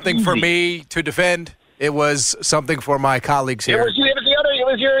not something for me to defend. It was something for my colleagues here. It was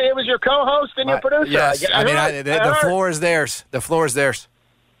your co-host and your producer. Yes, the floor is theirs. The floor is theirs.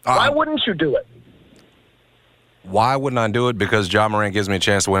 Why wouldn't you do it? Why wouldn't I do it? Because Ja Morant gives me a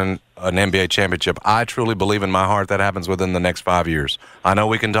chance to win an NBA championship. I truly believe in my heart that happens within the next 5 years. I know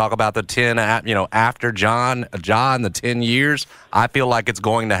we can talk about the 10, after Ja in the 10 years. I feel like it's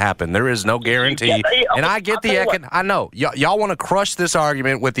going to happen. There is no guarantee. And I get I know. Y'all want to crush this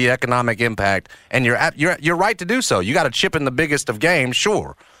argument with the economic impact, and you're right to do so. You got to chip in the biggest of games,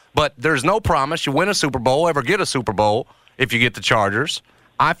 sure. But there's no promise you win a Super Bowl, ever get a Super Bowl if you get the Chargers.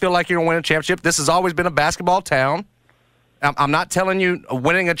 I feel like you're going to win a championship. This has always been a basketball town. I'm not telling you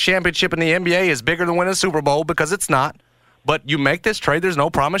winning a championship in the NBA is bigger than winning a Super Bowl, because it's not. But you make this trade, there's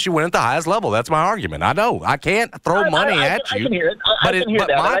no promise you win at the highest level. That's my argument. I know. I can't throw money at you. I can hear it. But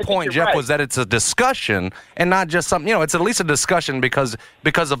my point, Jeff, was that it's a discussion and not just something, it's at least a discussion because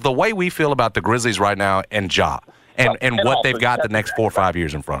of the way we feel about the Grizzlies right now and Ja. And what they've got the next 4 or 5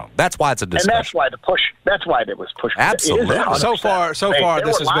 years in front of them. That's why it's a discussion. And that's why there was push. Absolutely. So far,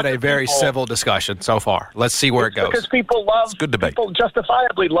 this has been a very civil discussion so far. Let's see where it goes. Because people love, good debate. People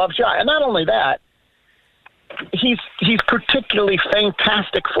justifiably love Ja. And not only that, he's particularly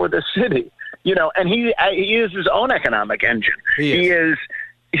fantastic for the city. And he is his own economic engine. He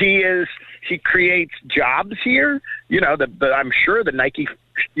creates jobs here. I'm sure the Nike,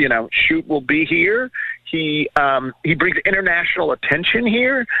 shoot will be here. He brings international attention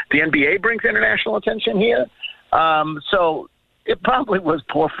here. The NBA brings international attention here. So it probably was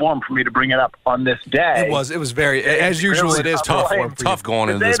poor form for me to bring it up on this day. It was very, as usual, it is tough form. Tough going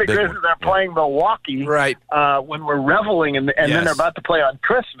into this big one. The Grizzlies are playing Milwaukee, right? When we're reveling, and then they're about to play on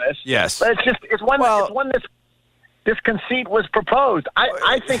Christmas. Yes, but it's when this conceit was proposed.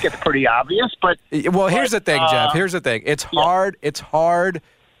 I think it's pretty obvious, but here's the thing, Jeff. Here's the thing. It's hard. It's hard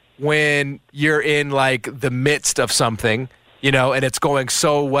when you're in like the midst of something, and it's going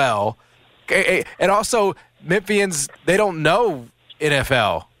so well. And also, Memphians, they don't know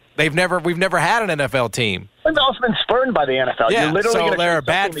NFL. We've never had an NFL team. We've also been spurned by the NFL. Yeah, You're literally so there are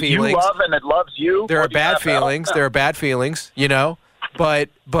bad feelings. You love and it loves you. There are bad feelings. No. There are bad feelings. But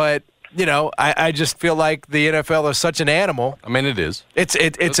I just feel like the NFL is such an animal. I mean, it is. It's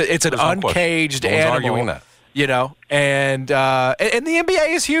an uncaged animal. Arguing that. And the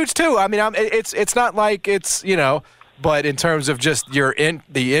NBA is huge too. I mean, it's not like it's but in terms of just the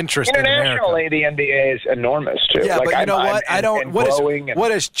interest internationally, in America, the NBA is enormous too. Yeah, but you know what? I don't.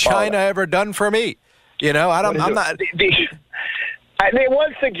 What has China ever done for me? I'm not. It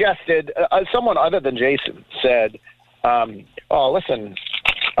was suggested. Someone other than Jason said, "Oh, listen."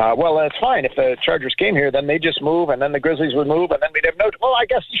 Well, it's fine if the Chargers came here, then they just move, and then the Grizzlies would move, and then we'd have no. Well, I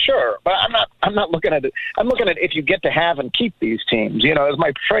guess sure, but I'm not looking at it. I'm looking at if you get to have and keep these teams. As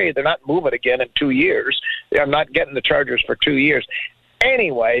my trade, they're not moving again in 2 years. I'm not getting the Chargers for 2 years.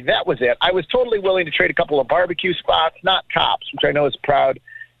 Anyway, that was it. I was totally willing to trade a couple of barbecue spots, not Tops, which I know is a proud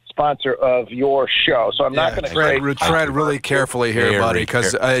sponsor of your show. So I'm not going to tread really carefully here, buddy,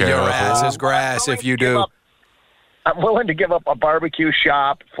 because your ass is grass if you do. I'm willing to give up a barbecue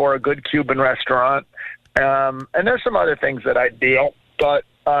shop for a good Cuban restaurant. And there's some other things that I'd deal. But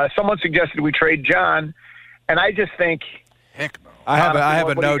someone suggested we trade John. And I just think... Heck no. I have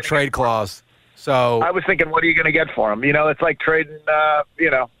a no-trade clause. So I was thinking, what are you going to get for him? It's like trading,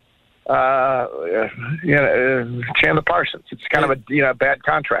 Chandler Parsons. It's kind of a bad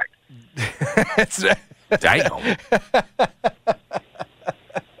contract. Damn.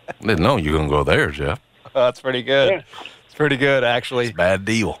 Didn't know you were going to go there, Jeff. Oh, that's pretty good. Yeah. It's pretty good, actually. It's a bad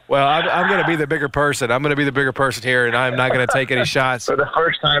deal. Well, I'm going to be the bigger person. I'm going to be the bigger person here, and I'm not going to take any shots. For the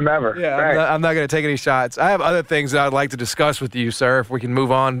first time ever. Yeah, right. I'm not going to take any shots. I have other things that I'd like to discuss with you, sir, if we can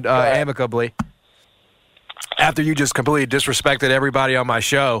move on amicably. After you just completely disrespected everybody on my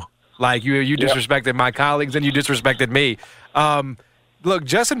show, like you disrespected my colleagues and you disrespected me. Look,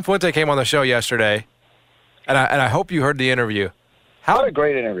 Justin Fuente came on the show yesterday, and I hope you heard the interview. What a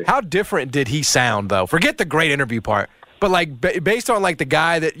great interview. How different did he sound, though? Forget the great interview part. But, like, based on, like, the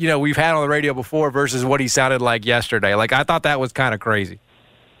guy that, we've had on the radio before versus what he sounded like yesterday. Like, I thought that was kind of crazy.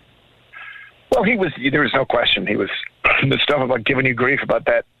 Well, there was no question. He was the stuff about giving you grief about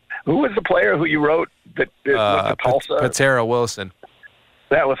that. Who was the player who you wrote that with the Tulsa? Patera Wilson.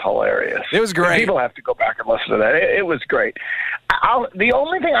 That was hilarious. It was great. People have to go back and listen to that. It was great. The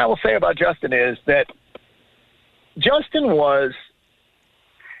only thing I will say about Justin is that Justin was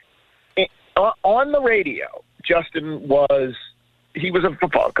on the radio. Justin was a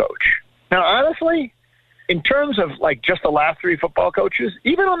football coach. Now, honestly, in terms of like just the last three football coaches,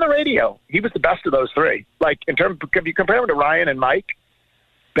 even on the radio, he was the best of those three. Like in terms, if you compare him to Ryan and Mike,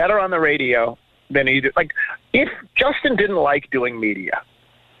 better on the radio than he did. Like if Justin didn't like doing media,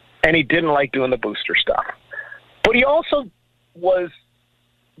 and he didn't like doing the booster stuff, but he also was,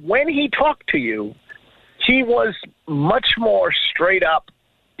 when he talked to you, he was much more straight up.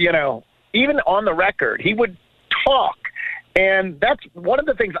 Even on the record, he would talk. And that's one of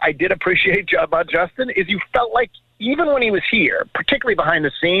the things I did appreciate about Justin is you felt like even when he was here, particularly behind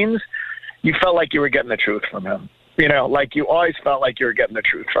the scenes, you felt like you were getting the truth from him. Like you always felt like you were getting the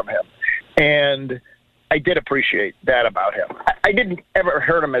truth from him. And I did appreciate that about him. I didn't ever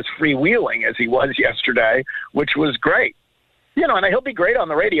heard him as freewheeling as he was yesterday, which was great. And he'll be great on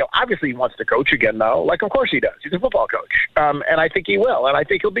the radio. Obviously, he wants to coach again, though. Like, of course he does. He's a football coach. And I think he will. And I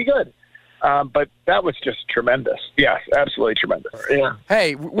think he'll be good. But that was just tremendous. Yes, absolutely tremendous. Yeah.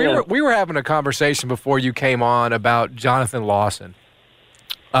 Hey, we were having a conversation before you came on about Jonathan Lawson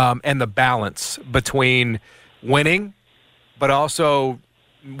and the balance between winning, but also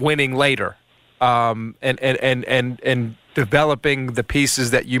winning later, and developing the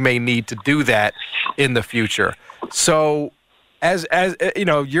pieces that you may need to do that in the future. So, as you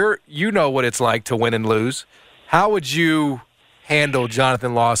know what it's like to win and lose. How would you handle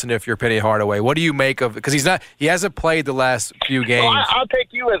Jonathan Lawson if you're Penny Hardaway? What do you make of it? Because he hasn't played the last few games. Well, I'll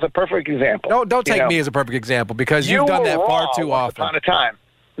take you as a perfect example. Don't take me as a perfect example because you've done that far too often. Once upon a time.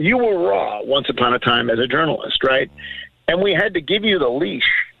 You were raw once upon a time as a journalist, right? And we had to give you the leash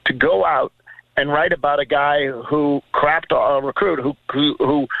to go out and write about a guy who crapped a recruit,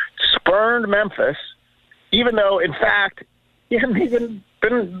 who spurned Memphis, even though, in fact, he hadn't even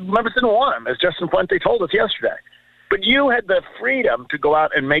Memphis didn't want him, as Justin Fuente told us yesterday. But you had the freedom to go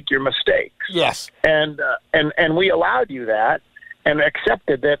out and make your mistakes. Yes. And we allowed you that and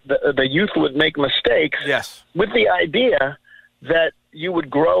accepted that the youth would make mistakes. Yes. With the idea that you would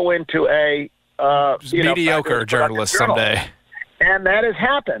grow into a mediocre journalist someday. And that has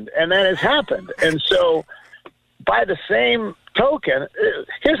happened. And so by the same token,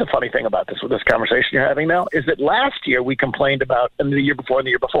 here's the funny thing about this with this conversation you're having now, is that last year we complained about, and the year before,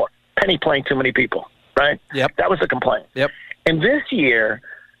 Penny playing too many people. Right? Yep. That was the complaint. Yep. And this year,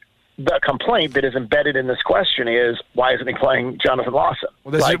 the complaint that is embedded in this question is, why isn't he playing Jonathan Lawson?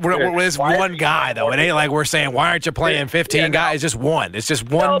 Well, there's one guy, though. It ain't like we're saying, why aren't you playing 15 guys? It's just one. It's just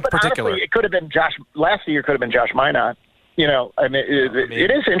one particular. Honestly, it could have been Josh. Last year could have been Josh Minot.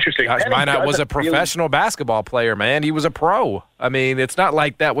 It is interesting. Josh Minot was a professional basketball player, man. He was a pro. I mean, it's not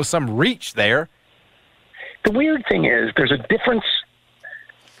like that was some reach there. The weird thing is there's a difference.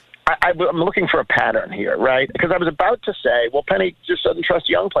 I'm looking for a pattern here, right? Because I was about to say, well, Penny just doesn't trust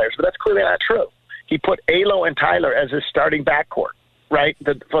young players, but that's clearly not true. He put Alo and Tyler as his starting backcourt, right,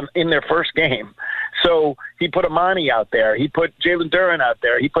 in their first game. So he put Amani out there. He put Jalen Duren out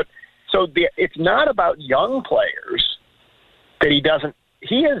there. It's not about young players that he doesn't.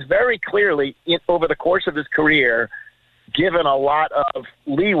 He has very clearly, over the course of his career, given a lot of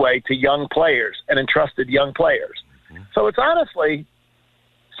leeway to young players and entrusted young players. So it's honestly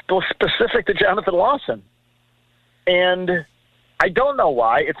specific to Jonathan Lawson. And I don't know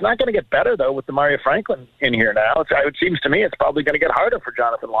why. It's not going to get better, though, with Demario Franklin in here now. It seems to me it's probably going to get harder for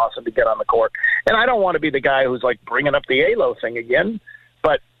Jonathan Lawson to get on the court. And I don't want to be the guy who's, like, bringing up the Alo thing again.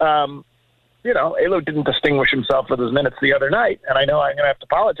 But, Alo didn't distinguish himself with his minutes the other night. And I know I'm going to have to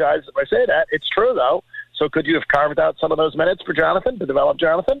apologize if I say that. It's true, though. So could you have carved out some of those minutes for Jonathan, to develop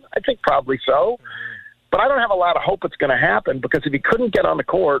Jonathan? I think probably so. But I don't have a lot of hope it's going to happen, because if he couldn't get on the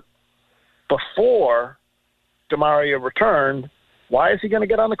court before DeMario returned, why is he going to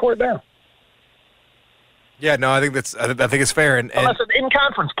get on the court now? Yeah, no, I think it's fair. And unless in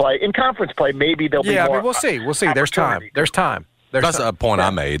conference play, maybe there'll be more. Yeah, I mean, we'll see. There's time. That's a point I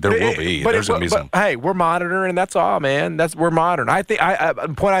made. There will be. There's going to be some. Hey, we're monitoring, and that's all, man. We're monitoring.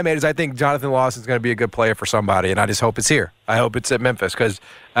 The point I made is I think Jonathan Lawson is going to be a good player for somebody, and I just hope it's here. I hope it's at Memphis, because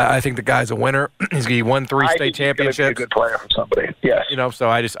I think the guy's a winner. He won 3 state championships. He's going to be a good player for somebody. Yes. So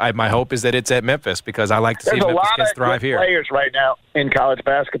my hope is that it's at Memphis, because I like to see Memphis kids thrive here. There's a lot of good players right now in college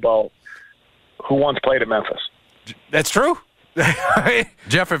basketball who once played at Memphis. That's true.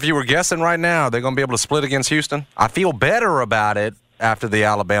 Jeff, if you were guessing right now, they're going to be able to split against Houston. I feel better about it after the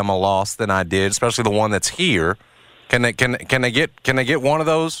Alabama loss than I did, especially the one that's here. Can they get one of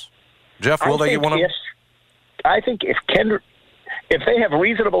those? Jeff, will they get one of them? I think if they have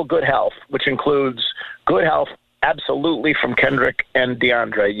reasonable good health, which includes good health absolutely from Kendrick and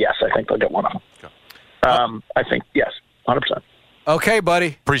DeAndre, yes, I think they'll get one of them. I think, yes, 100%. Okay,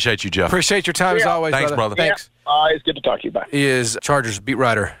 buddy. Appreciate you, Jeff. Appreciate your time as always. Thanks, brother. Thanks. It's good to talk to you. Bye. He is Chargers beat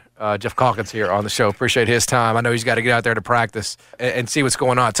writer Jeff Calkins here on the show. Appreciate his time. I know he's got to get out there to practice and see what's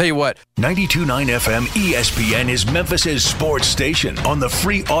going on. I'll tell you what. 92.9 FM ESPN is Memphis's sports station on the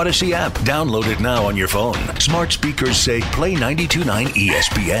free Odyssey app. Download it now on your phone. Smart speakers say play 92.9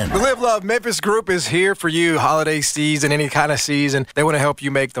 ESPN. The Live Love Memphis group is here for you. Holiday season, any kind of season. They want to help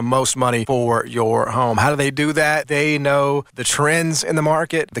you make the most money for your home. How do they do that? They know the trends in the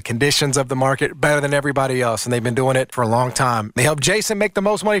market, the conditions of the market better than everybody else, and they've been doing it for a long time. They help Jason make the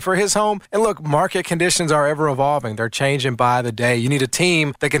most money for his home. And look, market conditions are ever evolving. They're changing by the day. You need a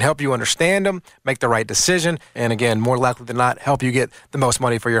team that can help you understand them, make the right decision, and again, more likely than not, help you get the most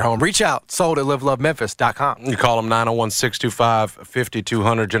money for your home. Reach out. Sold at livelovememphis.com. You call them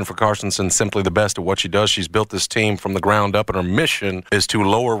 901-625-5200. Jennifer Carson's simply the best at what she does. She's built this team from the ground up, and her mission is to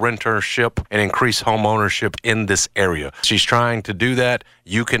lower rentership and increase home ownership in this area. She's trying to do that.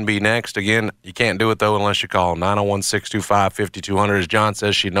 You can be next. Again, you can't do it, though, unless you call 901-625-5200. As John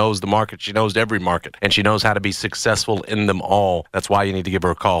says, she knows the market. She knows every market, and she knows how to be successful in them all. That's why you need to give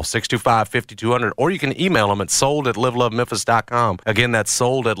her a call, 625-5200, or you can email them at sold@livelovememphis.com. Again, that's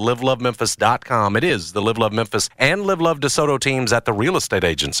sold@livelovememphis.com. It is the Live Love Memphis and Live Love DeSoto teams at the real estate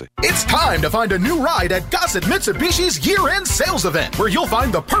agency. It's time to find a new ride at Gossett Mitsubishi's year-end sales event, where you'll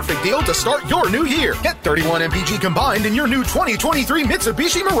find the perfect deal to start your new year. Get 31 MPG combined in your new 2023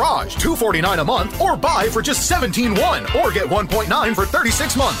 Mitsubishi Mirage, $249 a month, or buy for just $17,100, or get 1.9 for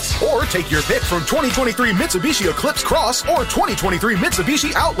 36 months. Or take your pick from 2023 Mitsubishi Eclipse Cross or 2023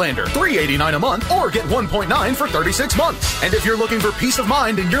 Mitsubishi Outlander, $389 a month, or get 1.9 for 36 months. And if you're looking for peace of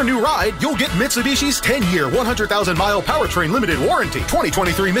mind in your new ride, you'll get Mitsubishi's 10-year, 100,000-mile powertrain limited warranty.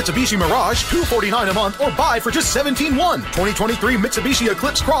 2023 Mitsubishi Mirage, $249 a month, or buy for just $17,100. 2023 Mitsubishi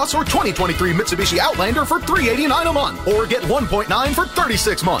Eclipse Cross or 2023 Mitsubishi Outlander for $389 a month, or get 1.9 for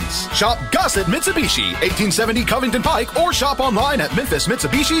 36 months. Shop Gossett Mitsubishi, 1870 Covington Pike, or shop online at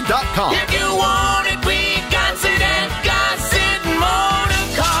MemphisMitsubishi.com. If you want it, we got it at Gossett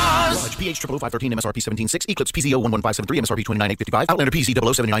Motor Cars. PH 00513 MSRP 17.6, Eclipse PZO 11573 MSRP 29855, Outlander PZ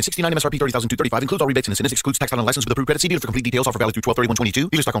 07969 MSRP 30,235, includes all rebates and incentives, excludes tax on license with approved credit. See dealer for complete details. Offer valid through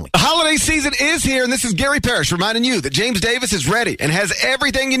 12/31/22. Dealer stock only. The holiday season is here, and this is Gary Parrish reminding you that James Davis is ready and has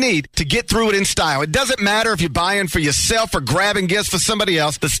everything you need to get through it in style. It doesn't matter if you're buying for yourself or grabbing gifts for somebody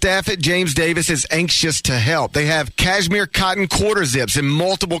else. The staff at James Davis is anxious to help. They have cashmere cotton quarter zips in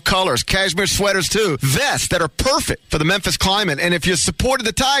multiple colors, cashmere sweaters too, vests that are perfect for the Memphis climate. And if you supported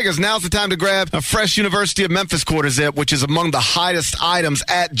the Tigers, now's the time to grab a fresh University of Memphis quarter zip, which is among the hottest items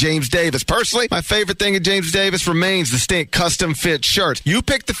at James Davis. Personally, my favorite thing at James Davis remains the Stink custom fit shirt. You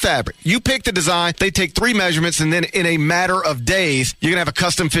pick the fabric, you pick the design, they take 3 measurements, and then in a matter of days, you're going to have a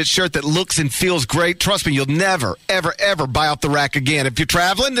custom fit shirt that looks and feels great. Trust me, you'll never, ever, ever buy off the rack again. If you're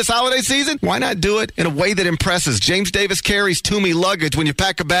traveling this holiday season, why not do it in a way that impresses? James Davis carries Toomey luggage. When you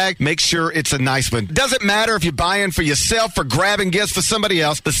pack a bag, make sure it's a nice one. Doesn't matter if you're buying for yourself or grabbing gifts for somebody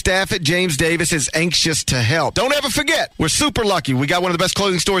else, the staff at James Davis is anxious to help. Don't ever forget, we're super lucky. We got one of the best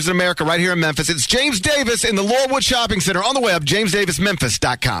clothing stores in America right here in Memphis. It's James Davis in the Laurelwood Shopping Center on the web,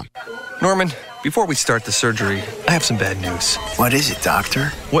 jamesdavismemphis.com. Norman, before we start the surgery, I have some bad news. What is it,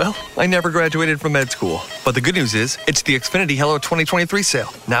 doctor? Well, I never graduated from med school. But the good news is, it's the Xfinity Hello 2023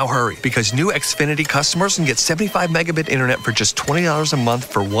 sale. Now hurry, because new Xfinity customers can get 75 megabit internet for just $20 a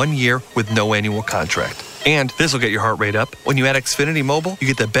month for 1 year with no annual contract. And this will get your heart rate up. When you add Xfinity Mobile, you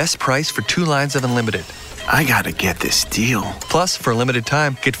get the best price for 2 lines of unlimited. I gotta get this deal. Plus, for a limited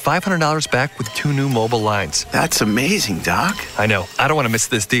time, get $500 back with 2 new mobile lines. That's amazing, Doc. I know. I don't want to miss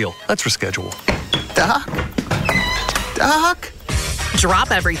this deal. Let's reschedule. Doc?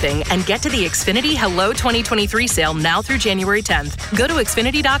 Drop everything and get to the Xfinity Hello 2023 sale now through January 10th. Go to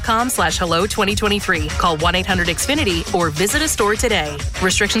Xfinity.com/Hello 2023. Call 1-800-XFINITY or visit a store today.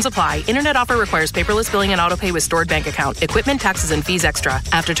 Restrictions apply. Internet offer requires paperless billing and autopay with stored bank account. Equipment, taxes, and fees extra.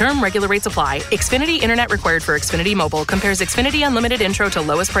 After term, regular rates apply. Xfinity Internet required for Xfinity Mobile. Compares Xfinity Unlimited Intro to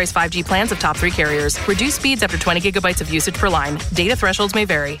lowest price 5G plans of top 3 carriers. Reduced speeds after 20 gigabytes of usage per line. Data thresholds may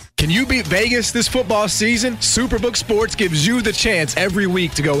vary. Can you beat Vegas this football season? Superbook Sports gives you the chance every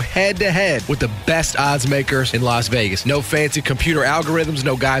week to go head-to-head with the best odds makers in Las Vegas. No fancy computer algorithms,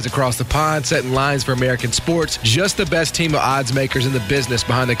 no guys across the pond setting lines for American sports. Just the best team of odds makers in the business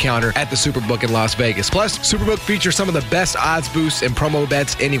behind the counter at the Superbook in Las Vegas. Plus, Superbook features some of the best odds boosts and promo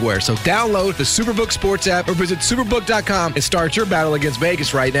bets anywhere. So download the Superbook Sports app or visit Superbook.com and start your battle against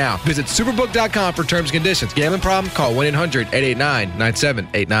Vegas right now. Visit Superbook.com for terms and conditions. Gambling problem? Call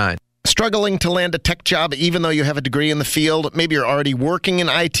 1-800-889-9789. Struggling to land a tech job even though you have a degree in the field? Maybe you're already working in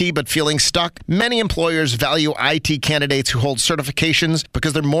IT but feeling stuck? Many employers value IT candidates who hold certifications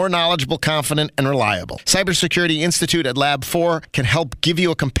because they're more knowledgeable, confident, and reliable. Cybersecurity Institute at Lab 4 can help give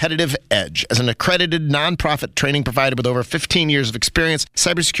you a competitive edge. As an accredited nonprofit training provider with over 15 years of experience,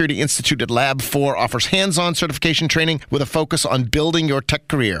 Cybersecurity Institute at Lab 4 offers hands-on certification training with a focus on building your tech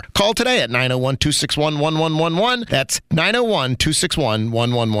career. Call today at 901-261-1111. That's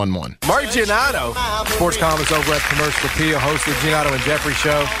 901-261-1111. Mark Giannotto, sports columnist over at Commercial Appeal, host of the Giannotto and Jeffrey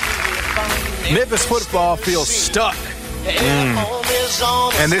Show. Memphis football feels stuck.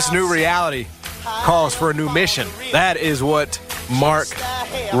 And this new reality calls for a new mission. That is what Mark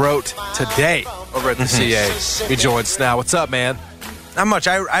wrote today over at the CA. He joins now. What's up, man? Not much.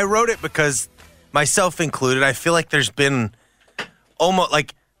 I wrote it because, myself included, I feel like there's been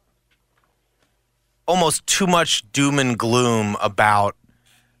almost too much doom and gloom about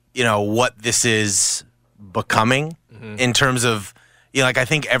what this is becoming in terms of, I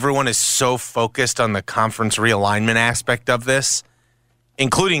think everyone is so focused on the conference realignment aspect of this,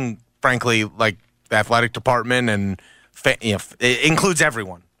 including, frankly, like the athletic department and, it includes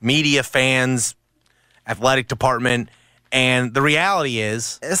everyone, media, fans, athletic department. And the reality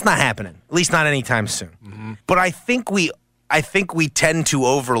is it's not happening, at least not anytime soon. But I think we tend to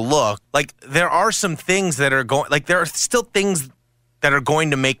overlook, there are some things that are going, there are still things that are going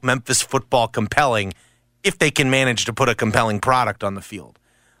to make Memphis football compelling if they can manage to put a compelling product on the field.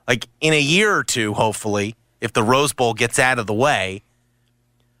 In a year or two, hopefully, if the Rose Bowl gets out of the way,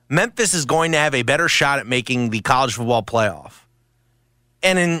 Memphis is going to have a better shot at making the college football playoff.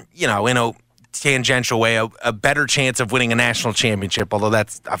 And in a tangential way, a better chance of winning a national championship, although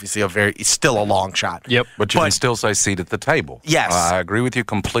that's obviously it's still a long shot. Yep. But you can still say seat at the table. Yes. I agree with you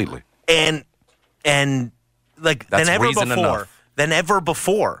completely. And than ever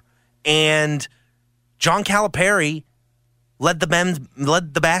before. And John Calipari led the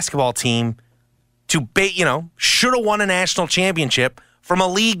basketball team to should have won a national championship from a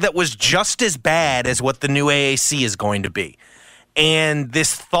league that was just as bad as what the new AAC is going to be. And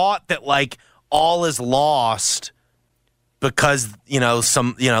this thought that all is lost because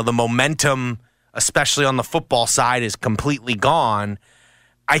the momentum, especially on the football side, is completely gone,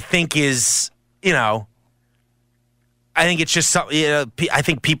 I think is I think it's just I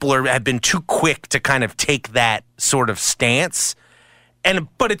think people have been too quick to kind of take that sort of stance.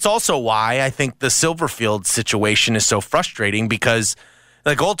 But it's also why I think the Silverfield situation is so frustrating because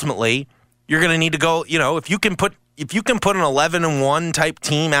ultimately you're going to need to go, if you can put an 11-1 type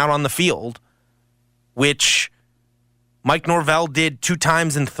team out on the field, which Mike Norvell did 2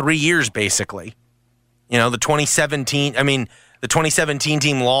 times in 3 years basically. The 2017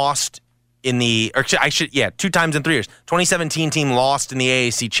 team lost 2 times in 3 years. 2017 team lost in the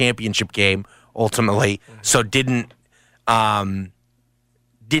AAC championship game ultimately, so didn't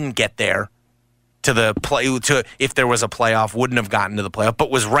get there to the play. If there was a playoff, wouldn't have gotten to the playoff,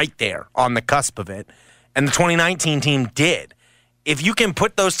 but was right there on the cusp of it. And the 2019 team did. If you can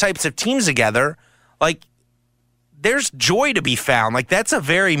put those types of teams together, there's joy to be found. That's a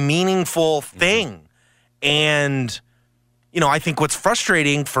very meaningful thing. And I think what's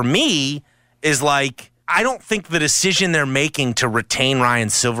frustrating for me is I don't think the decision they're making to retain Ryan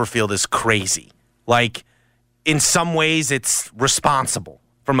Silverfield is crazy. In some ways, it's responsible.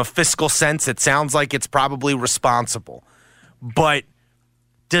 From a fiscal sense, it sounds like it's probably responsible. But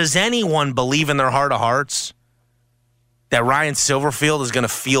does anyone believe in their heart of hearts that Ryan Silverfield is going to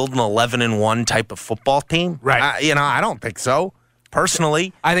field an 11-1 type of football team? Right. I don't think so.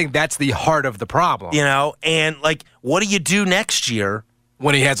 personally. I think that's the heart of the problem. And like, what do you do next year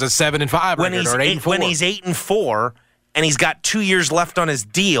when he has a 7-5 when record he's or an 8-4? When he's 8-4 and he's got 2 years left on his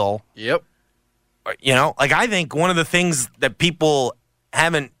deal. Yep. Like, I think one of the things that people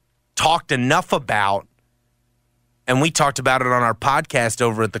haven't talked enough about, and we talked about it on our podcast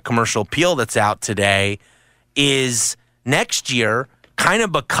over at the Commercial Appeal that's out today, is next year kind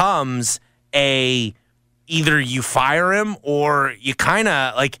of becomes either you fire him or you kind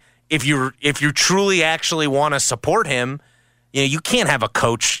of, like, if you truly actually want to support him, you can't have a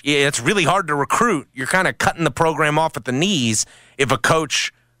coach. It's really hard to recruit. You're kind of cutting the program off at the knees if a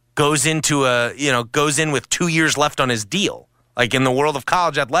coach goes in with 2 years left on his deal. Like, in the world of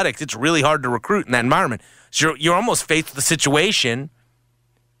college athletics, it's really hard to recruit in that environment. So you're almost faced with a situation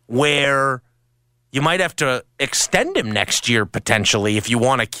where you might have to extend him next year potentially if you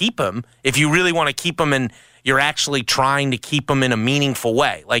want to keep him. If you really want to keep him and you're actually trying to keep him in a meaningful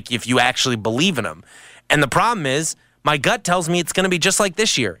way, like if you actually believe in him. And the problem is, my gut tells me it's going to be just like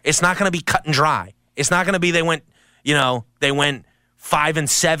this year. It's not going to be cut and dry. It's not going to be they went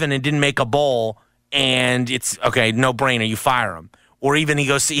 5-7 and didn't make a bowl, and it's okay, no brainer, you fire him. Or even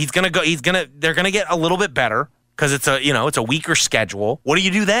they're going to get a little bit better because it's a weaker schedule. What do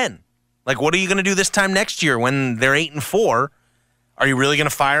you do then? Like, what are you going to do this time next year when they're 8-4? Are you really going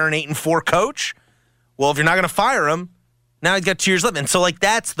to fire an 8-4 coach? Well, if you're not going to fire him, now he's got 2 years left. And so, like,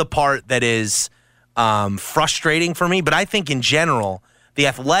 that's the part that is frustrating for me. But I think in general, the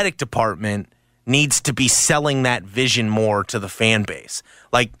athletic department needs to be selling that vision more to the fan base.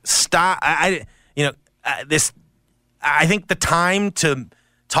 Like, stop. I think the time to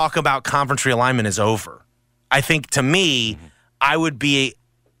talk about conference realignment is over. I think, to me, I would be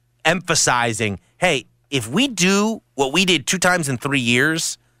emphasizing, hey, if we do what we did 2 times in 3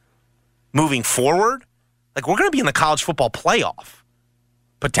 years moving forward, like, we're going to be in the college football playoff,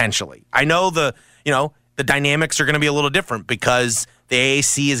 potentially. I know the dynamics are going to be a little different because the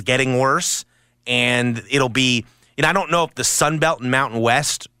AAC is getting worse, and it'll be, I don't know if the Sun Belt and Mountain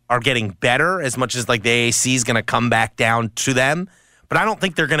West are getting better as much as, like, the AAC is going to come back down to them, but I don't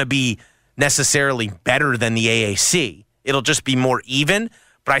think they're going to be necessarily better than the AAC. It'll just be more even,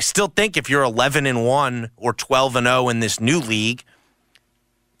 but I still think if you're 11-1 or 12-0 in this new league,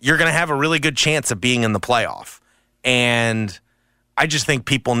 you're going to have a really good chance of being in the playoff. And I just think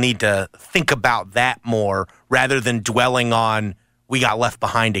people need to think about that more rather than dwelling on we got left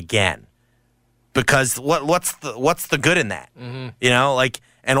behind again. Because what's the good in that? Mm-hmm.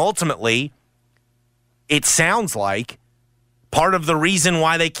 And ultimately, it sounds like part of the reason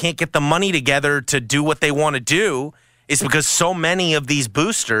why they can't get the money together to do what they want to do is because so many of these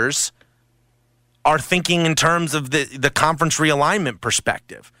boosters are thinking in terms of the conference realignment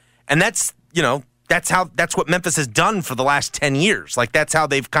perspective. And that's what Memphis has done for the last 10 years. Like, that's how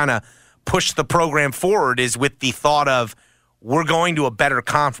they've kind of pushed the program forward, is with the thought of we're going to a better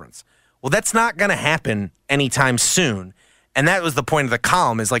conference. Well, that's not going to happen anytime soon. And that was the point of the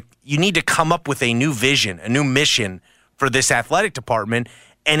column, is like, you need to come up with a new vision, a new mission for this athletic department.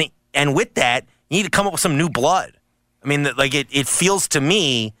 And with that, you need to come up with some new blood. I mean, like, it feels to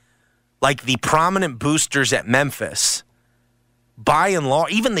me like the prominent boosters at Memphis, by and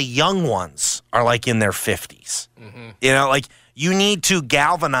large, even the young ones, are like in their 50s. Mm-hmm. Like, you need to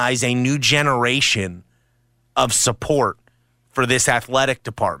galvanize a new generation of support for this athletic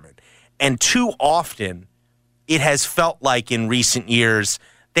department. And too often, it has felt like in recent years,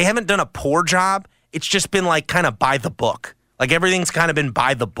 they haven't done a poor job. It's just been like kind of by the book. Like, everything's kind of been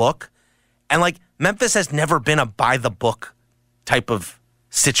by the book. And like, Memphis has never been a by the book type of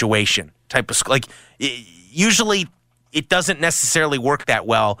situation, usually it doesn't necessarily work that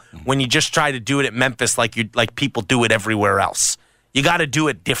well when you just try to do it at Memphis like people do it everywhere else. You got to do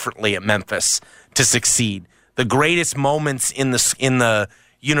it differently at Memphis to succeed. The greatest moments in the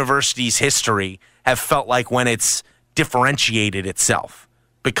university's history have felt like when it's differentiated itself,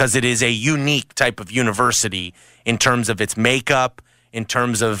 because it is a unique type of university in terms of its makeup, in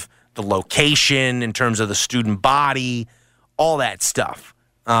terms of the location, in terms of the student body, all that stuff.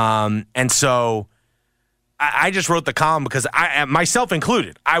 And so I just wrote the column because I, myself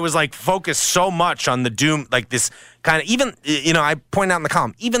included, I was like focused so much on the doom, like this kind of, even, I point out in the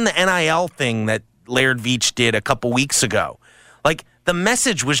column, even the NIL thing that Laird Veach did a couple weeks ago, like, the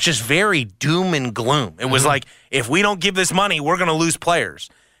message was just very doom and gloom. It was like, if we don't give this money, we're going to lose players.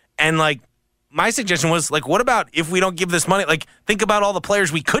 And like, my suggestion was like, what about if we don't give this money? Like, think about all the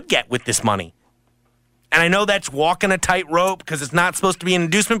players we could get with this money. And I know that's walking a tightrope because it's not supposed to be an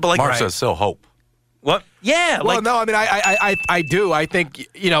inducement, but like, Mark says still hope. What? Yeah. Well, no, I mean, I do. I think,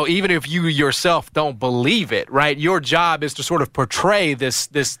 even if you yourself don't believe it, right, your job is to sort of portray this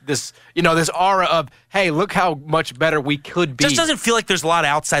aura of, hey, look how much better we could be. Just doesn't feel like there's a lot of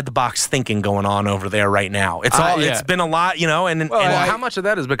outside the box thinking going on over there right now. It's been a lot, and how much of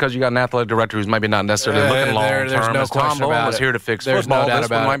that is because you got an athletic director who's maybe not necessarily looking long term? There's no question Tom Bowen about was it. here to fix There's football. no doubt This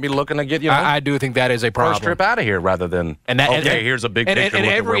about one it. might be looking to get I do think that is a problem. First trip out of here rather than here's a big picture. And look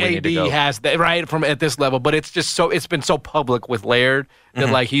at every where we need to AD go. has that, right, from at this level, but it's just it's been so public with Laird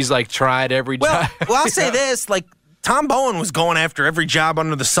that he's tried every job. Well, I'll say this, Tom Bowen was going after every job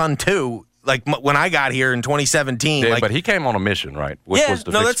under the sun too. When I got here in 2017. Yeah, but he came on a mission, right? Which was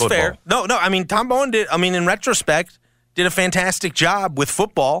to fix that's football. fair. No, I mean, Tom Bowen did, in retrospect, did a fantastic job with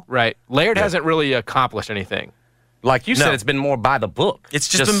football. Right. Laird hasn't really accomplished anything. Like you said, it's been more by the book. It's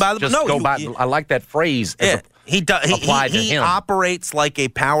just been by the book. No, I like that phrase. Yeah, he does. Applied to he him. operates like a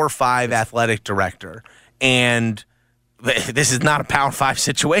Power 5 athletic director, and this is not a Power 5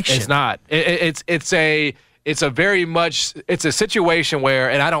 situation. It's not. It's a situation where,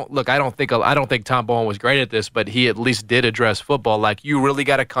 and I don't think Tom Bowen was great at this, but he at least did address football. Like, you really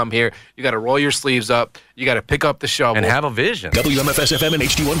got to come here, you got to roll your sleeves up, you got to pick up the shovel and have a vision. WMFS FM and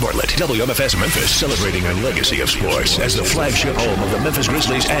HD1 Bartlett. WMFS Memphis, celebrating a legacy of sports as the flagship home of the Memphis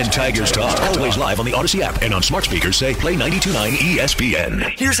Grizzlies and Tigers talk. Always live on the Odyssey app and on smart speakers. Say play 92.9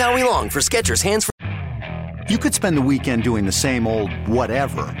 ESPN. Here's Howie Long for Skechers Hands Free. You could spend the weekend doing the same old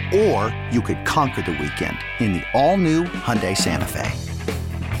whatever, or you could conquer the weekend in the all-new Hyundai Santa Fe.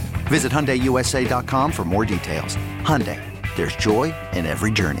 Visit HyundaiUSA.com for more details. Hyundai, there's joy in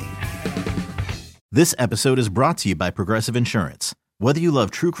every journey. This episode is brought to you by Progressive Insurance. Whether you love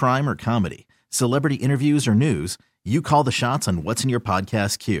true crime or comedy, celebrity interviews or news, you call the shots on what's in your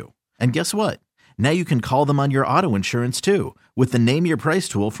podcast queue. And guess what? Now you can call them on your auto insurance too with the Name Your Price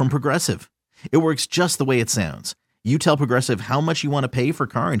tool from Progressive. It works just the way it sounds. You tell Progressive how much you want to pay for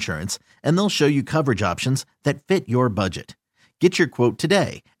car insurance, and they'll show you coverage options that fit your budget. Get your quote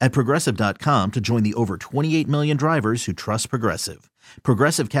today at Progressive.com to join the over 28 million drivers who trust Progressive.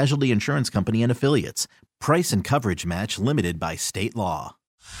 Progressive Casualty Insurance Company and Affiliates. Price and coverage match limited by state law.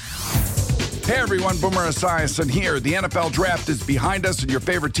 Hey everyone, Boomer Esiason here. The NFL Draft is behind us and your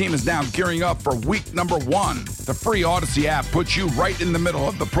favorite team is now gearing up for week number 1. The free Odyssey app puts you right in the middle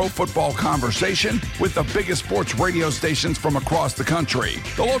of the pro football conversation with the biggest sports radio stations from across the country.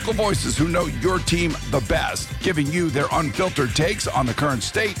 The local voices who know your team the best, giving you their unfiltered takes on the current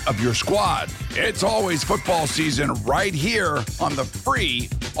state of your squad. It's always football season right here on the free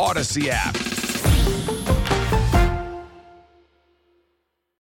Odyssey app.